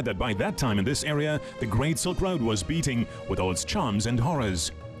 Do not forget that by that time in this area, the Great Silk Road was beating with all its charms and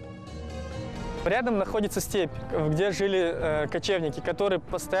horrors. Рядом находится степь, где жили кочевники, которые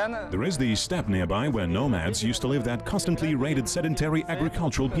постоянно... There is the steppe nearby where nomads used to live that constantly raided sedentary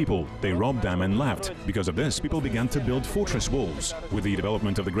agricultural people. They robbed them and left. Because of this, people began to build fortress walls. With the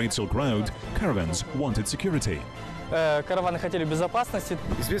development of the Great Silk Road, caravans wanted security. Караваны хотели безопасности.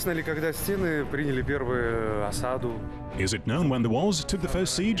 Известно ли, когда стены приняли первую осаду? Is it known when the walls took the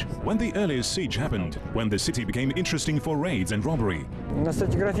first siege? When the earliest siege happened? When the city became interesting for raids and robbery? На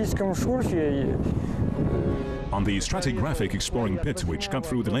стратиграфическом шурфе On the stratigraphic exploring pit, which cut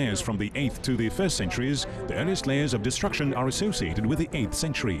through the layers from the 8th to the 1st centuries, the earliest layers of destruction are associated with the 8th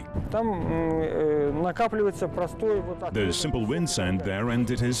century. There's simple wind sand there and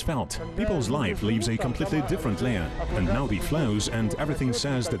it is felt. People's life leaves a completely different layer, and now the flows and everything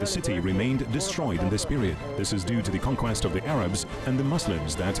says that the city remained destroyed in this period. This is due to the conquest of the Arabs and the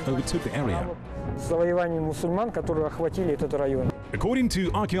Muslims that overtook the area. According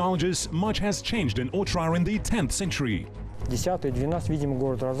to archaeologists, much has changed in Otra in the 10th century.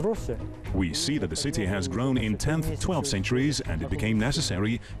 We see that the city has grown in 10th, 12th centuries, and it became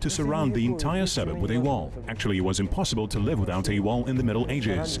necessary to surround the entire suburb with a wall. Actually, it was impossible to live without a wall in the Middle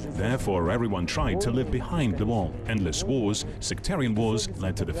Ages. Therefore, everyone tried to live behind the wall. Endless wars, sectarian wars,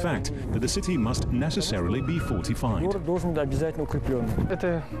 led to the fact that the city must necessarily be fortified.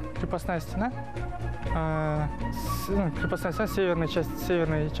 Это крепостная стена. Крепостная стена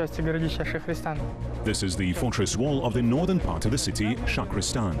северной части городища Шахристан. This is the fortress wall of the northern part of the city,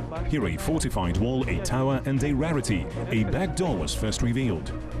 Shakristan. Here a fortified wall, a tower and a rarity. A back door was first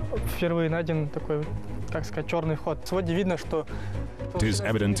revealed. Впервые найден такой, как сказать, черный вход. Сегодня видно, что it is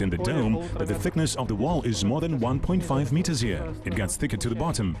evident in the dome that the thickness of the wall is more than 1.5 meters here. It gets thicker to the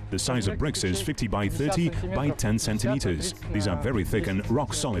bottom. The size of bricks is 50 by 30 by 10 centimeters. These are very thick and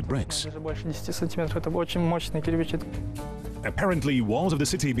rock-solid bricks. Apparently, walls of the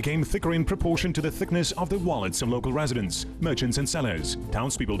city became thicker in proportion to the thickness of the wallets of local residents, merchants and sellers.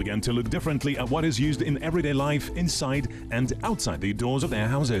 Townspeople began to look differently at what is used in everyday life inside and outside the doors of their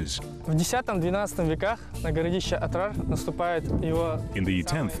houses. В X-XII веках на городище Атrar наступает его. In the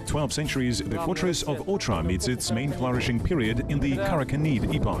 10th, 12th centuries, the fortress of Otrar meets its main flourishing period in the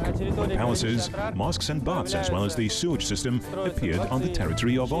Karakhanid epoch. Palaces, mosques and baths, as well as the sewage system, appeared on the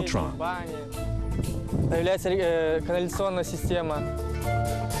territory of Otrar. Канализационная система.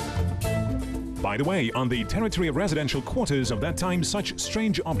 By the way, on the territory of residential quarters of that time, such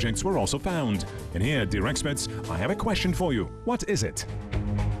strange objects were also found. And here, dear experts, I have a question for you. What is it?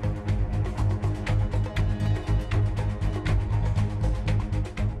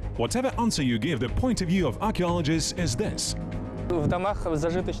 Whatever answer you give, the point of view of archaeologists is this.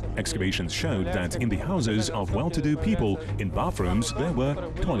 Excavations showed that in the houses of well-to-do people, in bathrooms, there were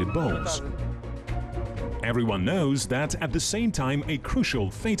toilet bowls. Everyone knows that at the same time, a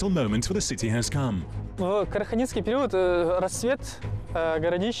crucial, fatal moment for the city has come. During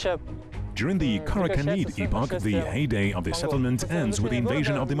the Karakhanid epoch, the heyday of the settlement ends with the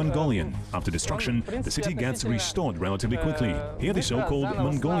invasion of the Mongolian. After destruction, the city gets restored relatively quickly. Here the so-called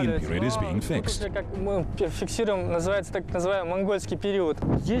Mongolian period is being fixed.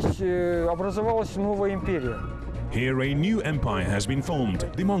 Here a new empire has been formed,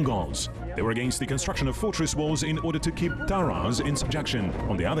 the Mongols. They were against the construction of fortress walls in order to keep Taraz in subjection.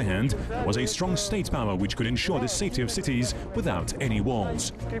 On the other hand, there was a strong state power which could ensure the safety of cities without any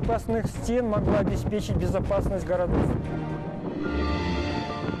walls.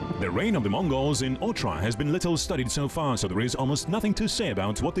 The reign of the Mongols in Otrar has been little studied so far, so there is almost nothing to say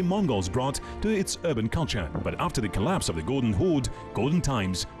about what the Mongols brought to its urban culture. But after the collapse of the Golden Horde, golden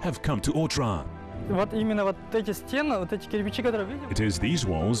times have come to Otrar. It is these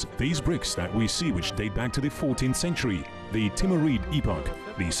walls, these bricks that we see which date back to the 14th century, the Timurid epoch,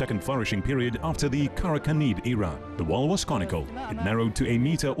 the second flourishing period after the Karakhanid era. The wall was conical. It narrowed to a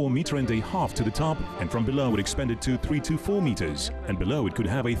meter or meter and a half to the top, and from below it expanded to 3 to 4 meters, and below it could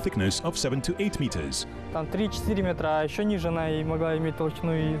have a thickness of 7 to 8 meters. Там 3-4 метра, а еще ниже она и могла иметь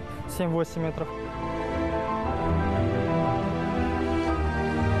толщину и 7-8 метров.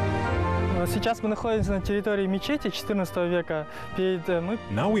 Сейчас мы находимся на территории мечети XIV века.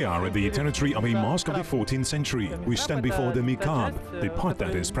 Now we are at the territory of a mosque of the 14th century. We stand before the miqab, the part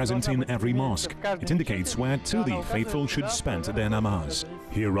that is present in every mosque. It indicates where to the faithful should spend their namaz.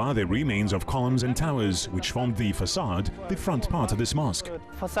 Here are the remains of columns and towers, which formed the facade, the front part of this mosque.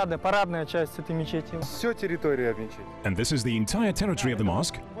 And this is the entire territory of the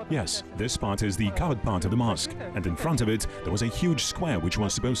mosque? Yes, this part is the covered part of the mosque. And in front of it, there was a huge square which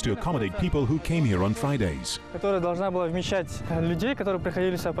was supposed to accommodate people who came here on Fridays. Которая должна была вмещать людей, которые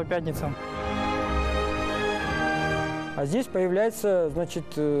приходили сюда по пятницам. А здесь появляется, значит,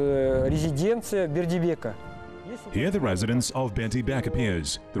 резиденция Бердибека. Here the residence of Berdibek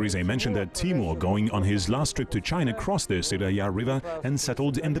appears. There is a mention that Timur, going on his last trip to China, crossed the Siraya River and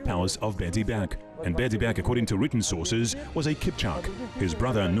settled in the palace of Berdibek. And Berdibek, according to written sources, was a Kipchak. His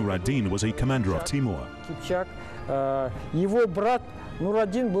brother Nur-ad-Din was a commander of Timur. Kipchak. Его брат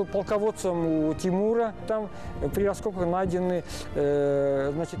Нур-ад-Дин был полководцем у Тимура. Там при раскопках найдены,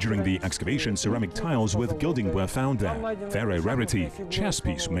 значит... During the excavation, ceramic tiles with gilding were found there. There a rarity, chess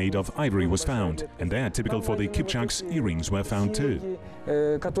piece made of ivory was found. And there, typical for the Kipchaks, earrings were found too.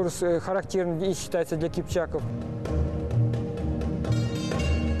 Которые характерны и считаются для кипчаков.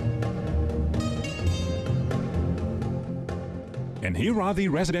 And here are the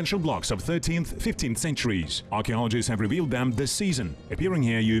residential blocks of 13th, 15th centuries. Archaeologists have revealed them this season. Appearing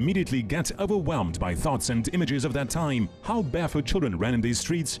here, you immediately get overwhelmed by thoughts and images of that time. How barefoot children ran in these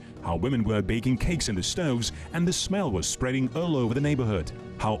streets, how women were baking cakes in the stoves, and the smell was spreading all over the neighborhood.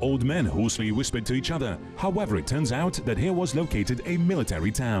 How old men hoarsely whispered to each other. However, it turns out that here was located a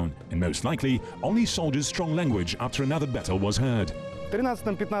military town, and most likely, only soldiers' strong language after another battle was heard. В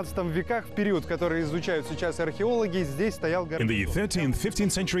 13-15 веках, в период, который изучают сейчас археологи, здесь стоял In the 13th,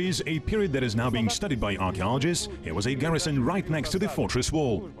 15th centuries, a period that is now being studied by archaeologists, here was a garrison right next to the fortress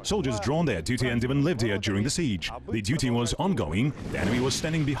wall. Soldiers drawn their duty and even lived here during the siege. The duty was ongoing, the enemy was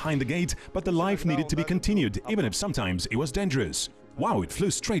standing behind the gate, but the life needed to be continued, even if sometimes it was dangerous. Wow, it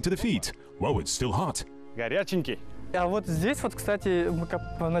flew straight to the feet. Whoa, it's still hot. Горяченький. А вот здесь, вот, кстати, мы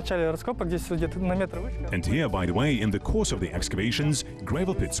в начале раскопок, здесь где-то на метр выше. And here, by the way, in the course of the excavations,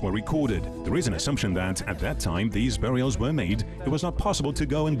 gravel pits were recorded. There is an assumption that at that time these burials were made. It was not possible to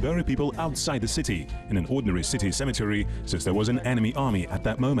go and bury people outside the city in an ordinary city cemetery, since there was an enemy army at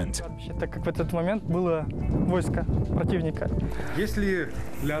that moment. Так как в этот момент было войско противника. Есть ли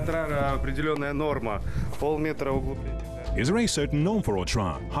для Отрара определенная норма? Полметра углубления? Is there a certain norm for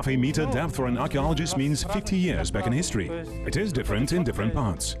Otra? Half a meter depth for an archaeologist means 50 years back in history. It is different in different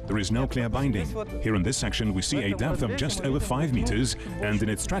parts. There is no clear binding. Here in this section we see a depth of just over 5 meters, and in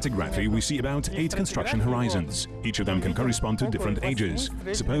its stratigraphy we see about 8 construction horizons. Each of them can correspond to different ages.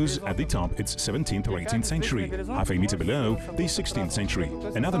 Suppose at the top it's 17th or 18th century, half a meter below the 16th century,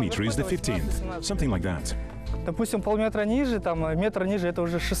 another meter is the 15th, something like that. Допустим, полметра ниже, там метр ниже, это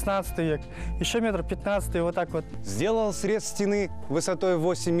уже 16 век, еще метр 15, вот так вот. Сделал срез стены высотой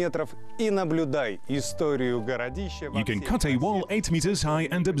 8 метров и наблюдай историю городища. You can cut a wall 8 meters high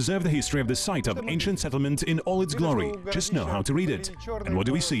and observe the history of the site of ancient settlement in all its glory. Just know how to read it. And what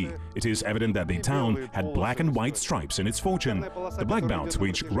do we see? It is evident that the town had black and white stripes in its fortune. The black belt,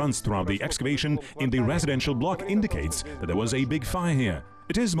 which runs throughout the excavation in the residential block, indicates that there was a big fire here.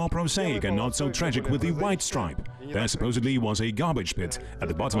 It is more prosaic and not so tragic with the white stripe. There supposedly was a garbage pit, at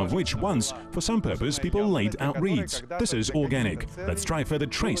the bottom of which once, for some purpose, people laid out reeds. This is organic. Let's try further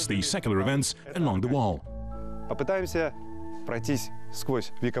trace the secular events along the wall. Попытаемся пройтись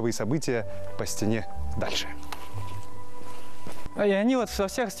сквозь вековые события по стене дальше. И они вот во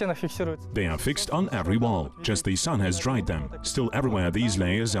всех стенах фиксируются. They are fixed on every wall. Just the sun has dried them. Still everywhere these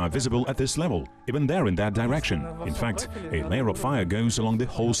layers are visible at this level, even there in that direction. In fact, a layer of fire goes along the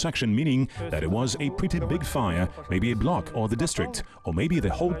whole section, meaning that it was a pretty big fire, maybe a block or the district, or maybe the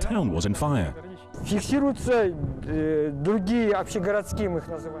whole town was on fire. Фиксируются другие общегородские, мы их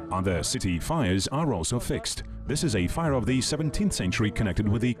называем. Other city fires are also fixed. This is a fire of the 17th century connected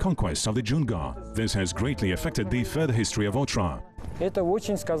with the conquest of the Jungar. This has greatly affected the further history of Otra. Это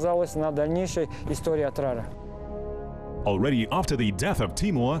очень сказалось на дальнейшей истории Отрара. Already after the death of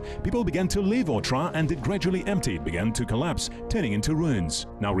Timur, people began to leave Otra and it gradually emptied, began to collapse, turning into ruins.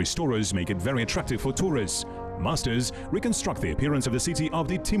 Now restorers make it very attractive for tourists. Masters reconstruct the appearance of the city of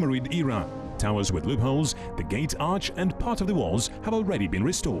the Timurid era. Towers with loopholes, the gate arch and part of the walls have already been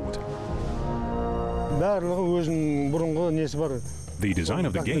restored. The design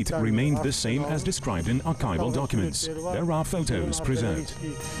of the gate remained the same as described in archival documents. There are photos preserved.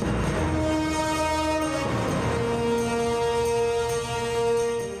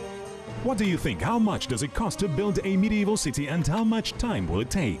 What do you think? How much does it cost to build a medieval city and how much time will it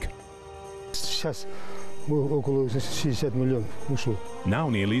take? Now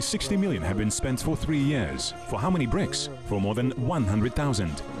nearly 60 million have been spent for 3 years. For how many bricks? For more than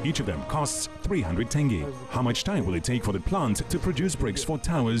 100,000. Each of them costs 300 tenge. How much time will it take for the plant to produce bricks for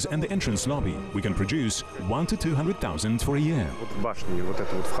towers and the entrance lobby? We can produce 1 to 200,000 for a year.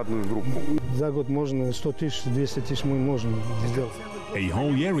 A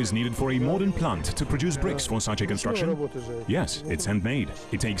whole year is needed for a modern plant to produce bricks for such a construction? Yes, it's handmade.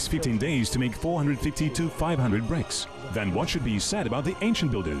 It takes 15 days to make 450 to 500 bricks. Then what should be said about the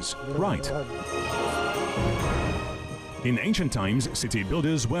ancient builders? Right. In ancient times, city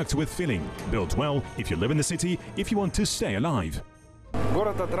builders worked with filling. Built well if you live in the city, if you want to stay alive.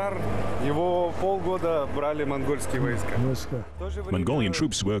 Город Отрар, его полгода брали монгольские войска. Mongolian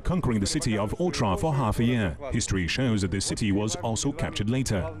troops were conquering the city of Otra for half a year. History shows that the city was also captured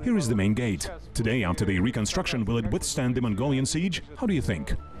later. Here is the main gate. Today, after the reconstruction, will it withstand the Mongolian siege? How do you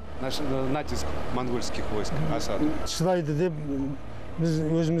think? Натиск монгольских войск, осаду.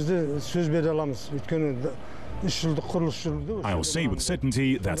 I'll say with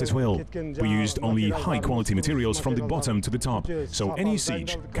certainty that it will. We used only high-quality materials from the bottom to the top, so any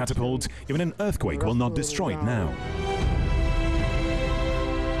siege, catapult, even an earthquake will not destroy it now.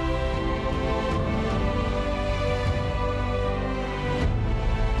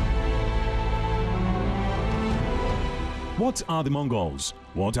 What are the Mongols?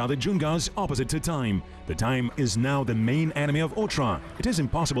 What are the Jungars opposite to time? The time is now the main enemy of Otra. It is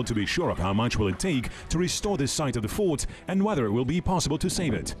impossible to be sure of how much will it take to restore the site of the fort and whether it will be possible to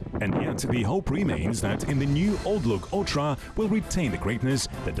save it. And yet the hope remains that in the new old look Otra will retain the greatness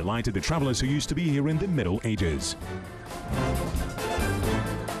that delighted the travelers who used to be here in the Middle Ages.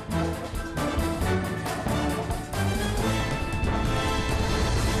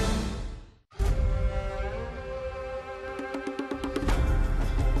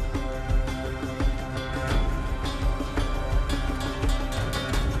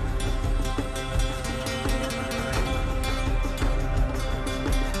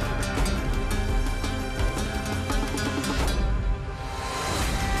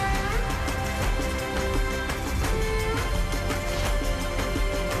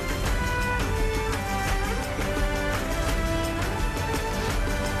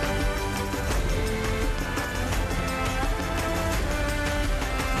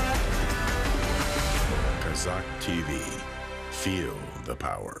 TV. Feel the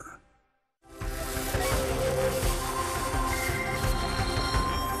power.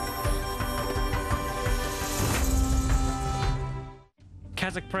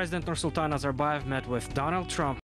 Kazakh President Nursultan Nazarbayev met with Donald Trump